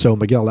Europe. So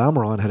Miguel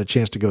Almiron had a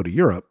chance to go to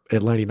Europe.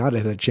 Atlanta United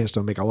had a chance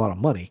to make a lot of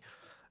money.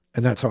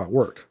 And that's how it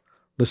worked.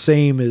 The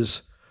same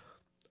is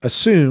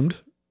assumed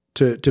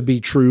to be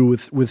true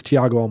with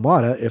Thiago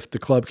Almada if the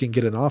club can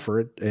get an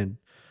offer, and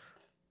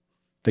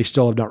they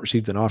still have not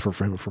received an offer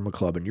from him from a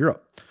club in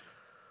Europe.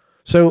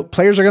 So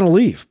players are going to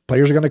leave.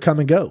 Players are going to come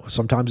and go.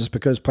 Sometimes it's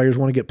because players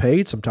want to get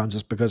paid. Sometimes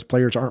it's because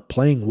players aren't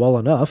playing well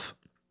enough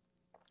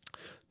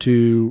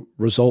to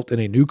result in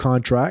a new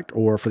contract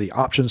or for the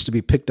options to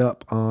be picked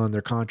up on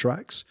their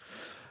contracts.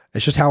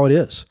 It's just how it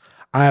is.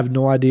 I have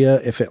no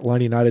idea if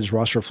Atlanta United's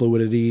roster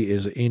fluidity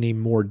is any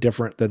more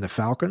different than the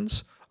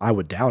Falcons. I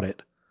would doubt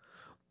it.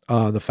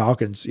 The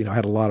Falcons, seem to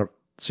have a lot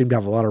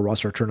of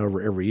roster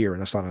turnover every year,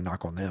 and that's not a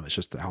knock on them. It's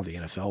just how the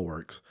NFL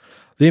works.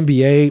 The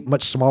NBA,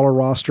 much smaller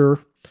roster,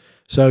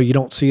 so you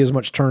don't see as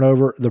much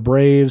turnover. The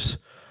Braves,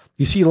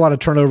 you see a lot of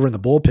turnover in the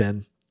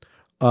bullpen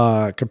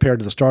compared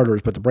to the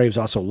starters, but the Braves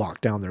also lock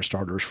down their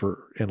starters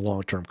in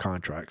long-term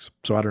contracts.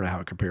 So I don't know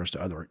how it compares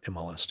to other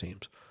MLS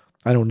teams.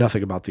 I know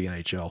nothing about the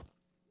NHL.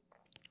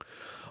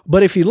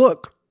 But if you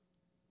look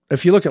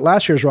at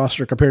last year's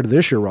roster compared to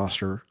this year's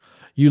roster,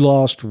 you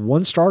lost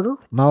one starter,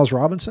 Miles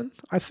Robinson,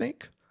 I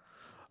think.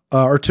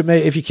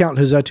 If you count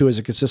Hizetu as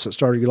a consistent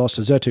starter, you lost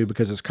Hizetu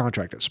because his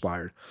contract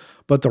expired.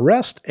 But the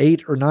rest,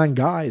 8 or 9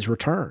 guys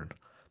returned.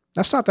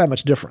 That's not that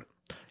much different.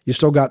 You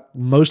still got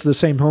most of the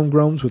same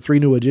homegrowns with 3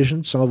 new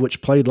additions, some of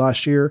which played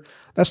last year.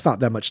 That's not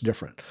that much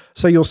different.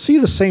 So you'll see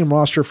the same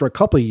roster for a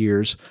couple of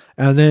years,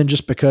 and then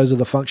just because of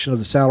the function of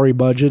the salary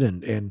budget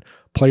and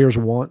players'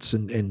 wants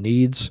and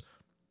needs,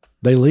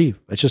 they leave.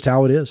 It's just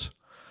how it is.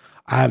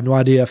 I have no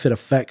idea if it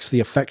affects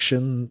the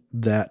affection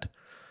that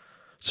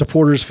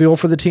supporters feel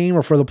for the team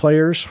or for the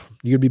players.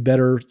 You'd be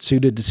better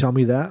suited to tell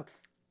me that.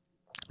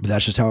 But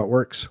that's just how it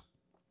works.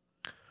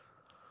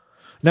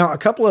 Now, a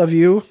couple of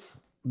you,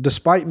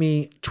 despite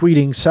me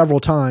tweeting several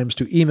times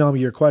to email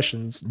me your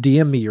questions,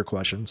 DM me your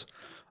questions,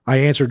 I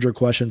answered your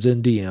questions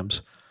in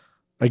DMs.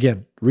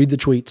 Again, read the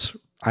tweets.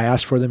 I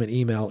asked for them in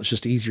email. It's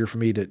just easier for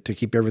me to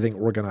keep everything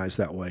organized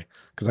that way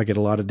because I get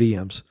a lot of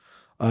DMs.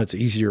 It's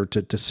easier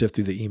to sift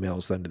through the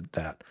emails than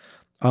that.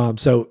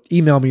 So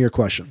email me your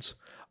questions.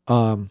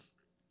 A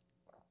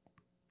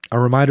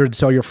reminder to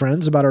tell your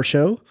friends about our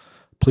show.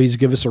 Please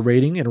give us a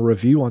rating and a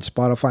review on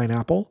Spotify and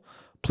Apple.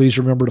 Please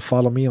remember to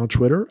follow me on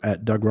Twitter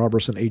at Doug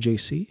Robertson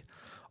AJC,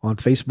 on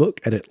Facebook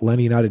at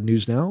Atlanta United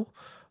News Now.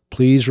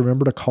 Please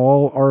remember to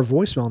call our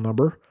voicemail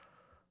number,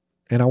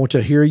 and I want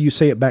to hear you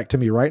say it back to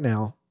me right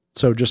now.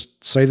 So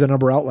just say the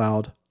number out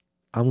loud.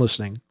 I'm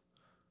listening.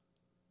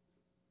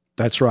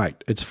 That's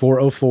right. It's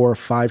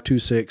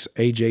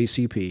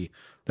 404-526-AJCP.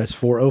 That's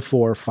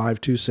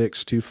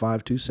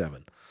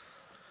 404-526-2527.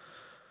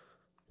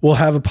 We'll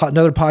have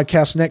another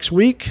podcast next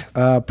week,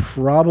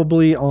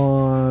 probably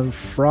on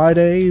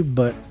Friday,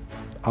 but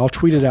I'll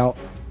tweet it out.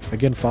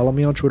 Again, follow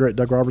me on Twitter at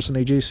Doug Robertson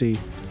AJC.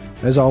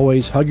 As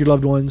always, hug your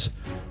loved ones,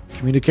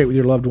 communicate with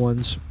your loved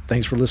ones.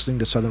 Thanks for listening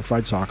to Southern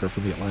Fried Soccer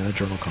from the Atlanta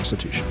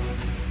Journal-Constitution.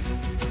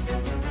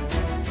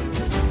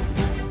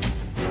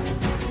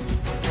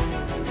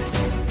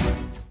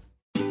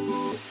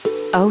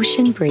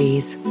 Ocean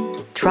breeze,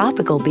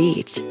 tropical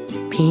beach,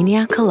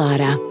 pina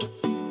colada.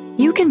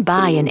 You can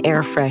buy an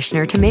air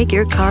freshener to make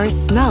your car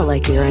smell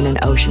like you're in an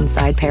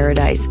oceanside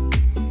paradise.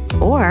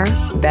 Or,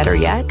 better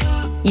yet,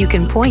 you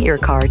can point your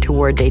car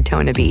toward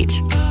Daytona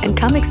Beach and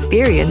come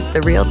experience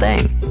the real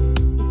thing.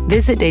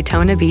 Visit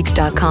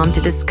DaytonaBeach.com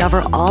to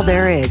discover all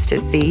there is to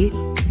see,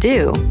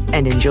 do,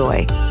 and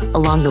enjoy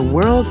along the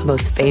world's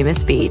most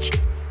famous beach.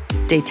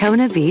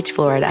 Daytona Beach,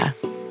 Florida.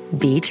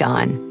 Beach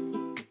on.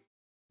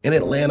 In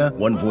Atlanta,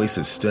 one voice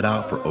has stood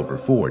out for over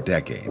 4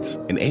 decades.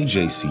 An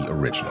AJC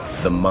original,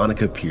 The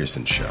Monica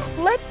Pearson Show.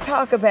 Let's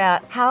talk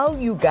about how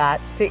you got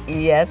to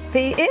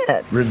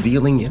ESPN.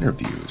 Revealing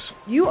interviews.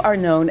 You are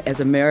known as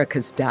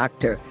America's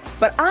doctor,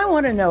 but I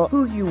want to know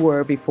who you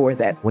were before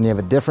that. When you have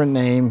a different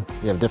name,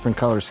 you have different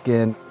color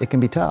skin, it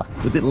can be tough.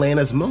 With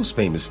Atlanta's most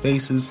famous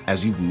faces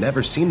as you've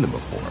never seen them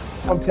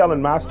before. I'm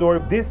telling my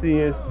story. This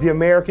is the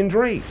American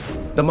dream.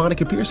 The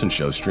Monica Pearson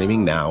Show,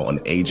 streaming now on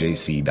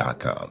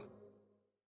AJC.com.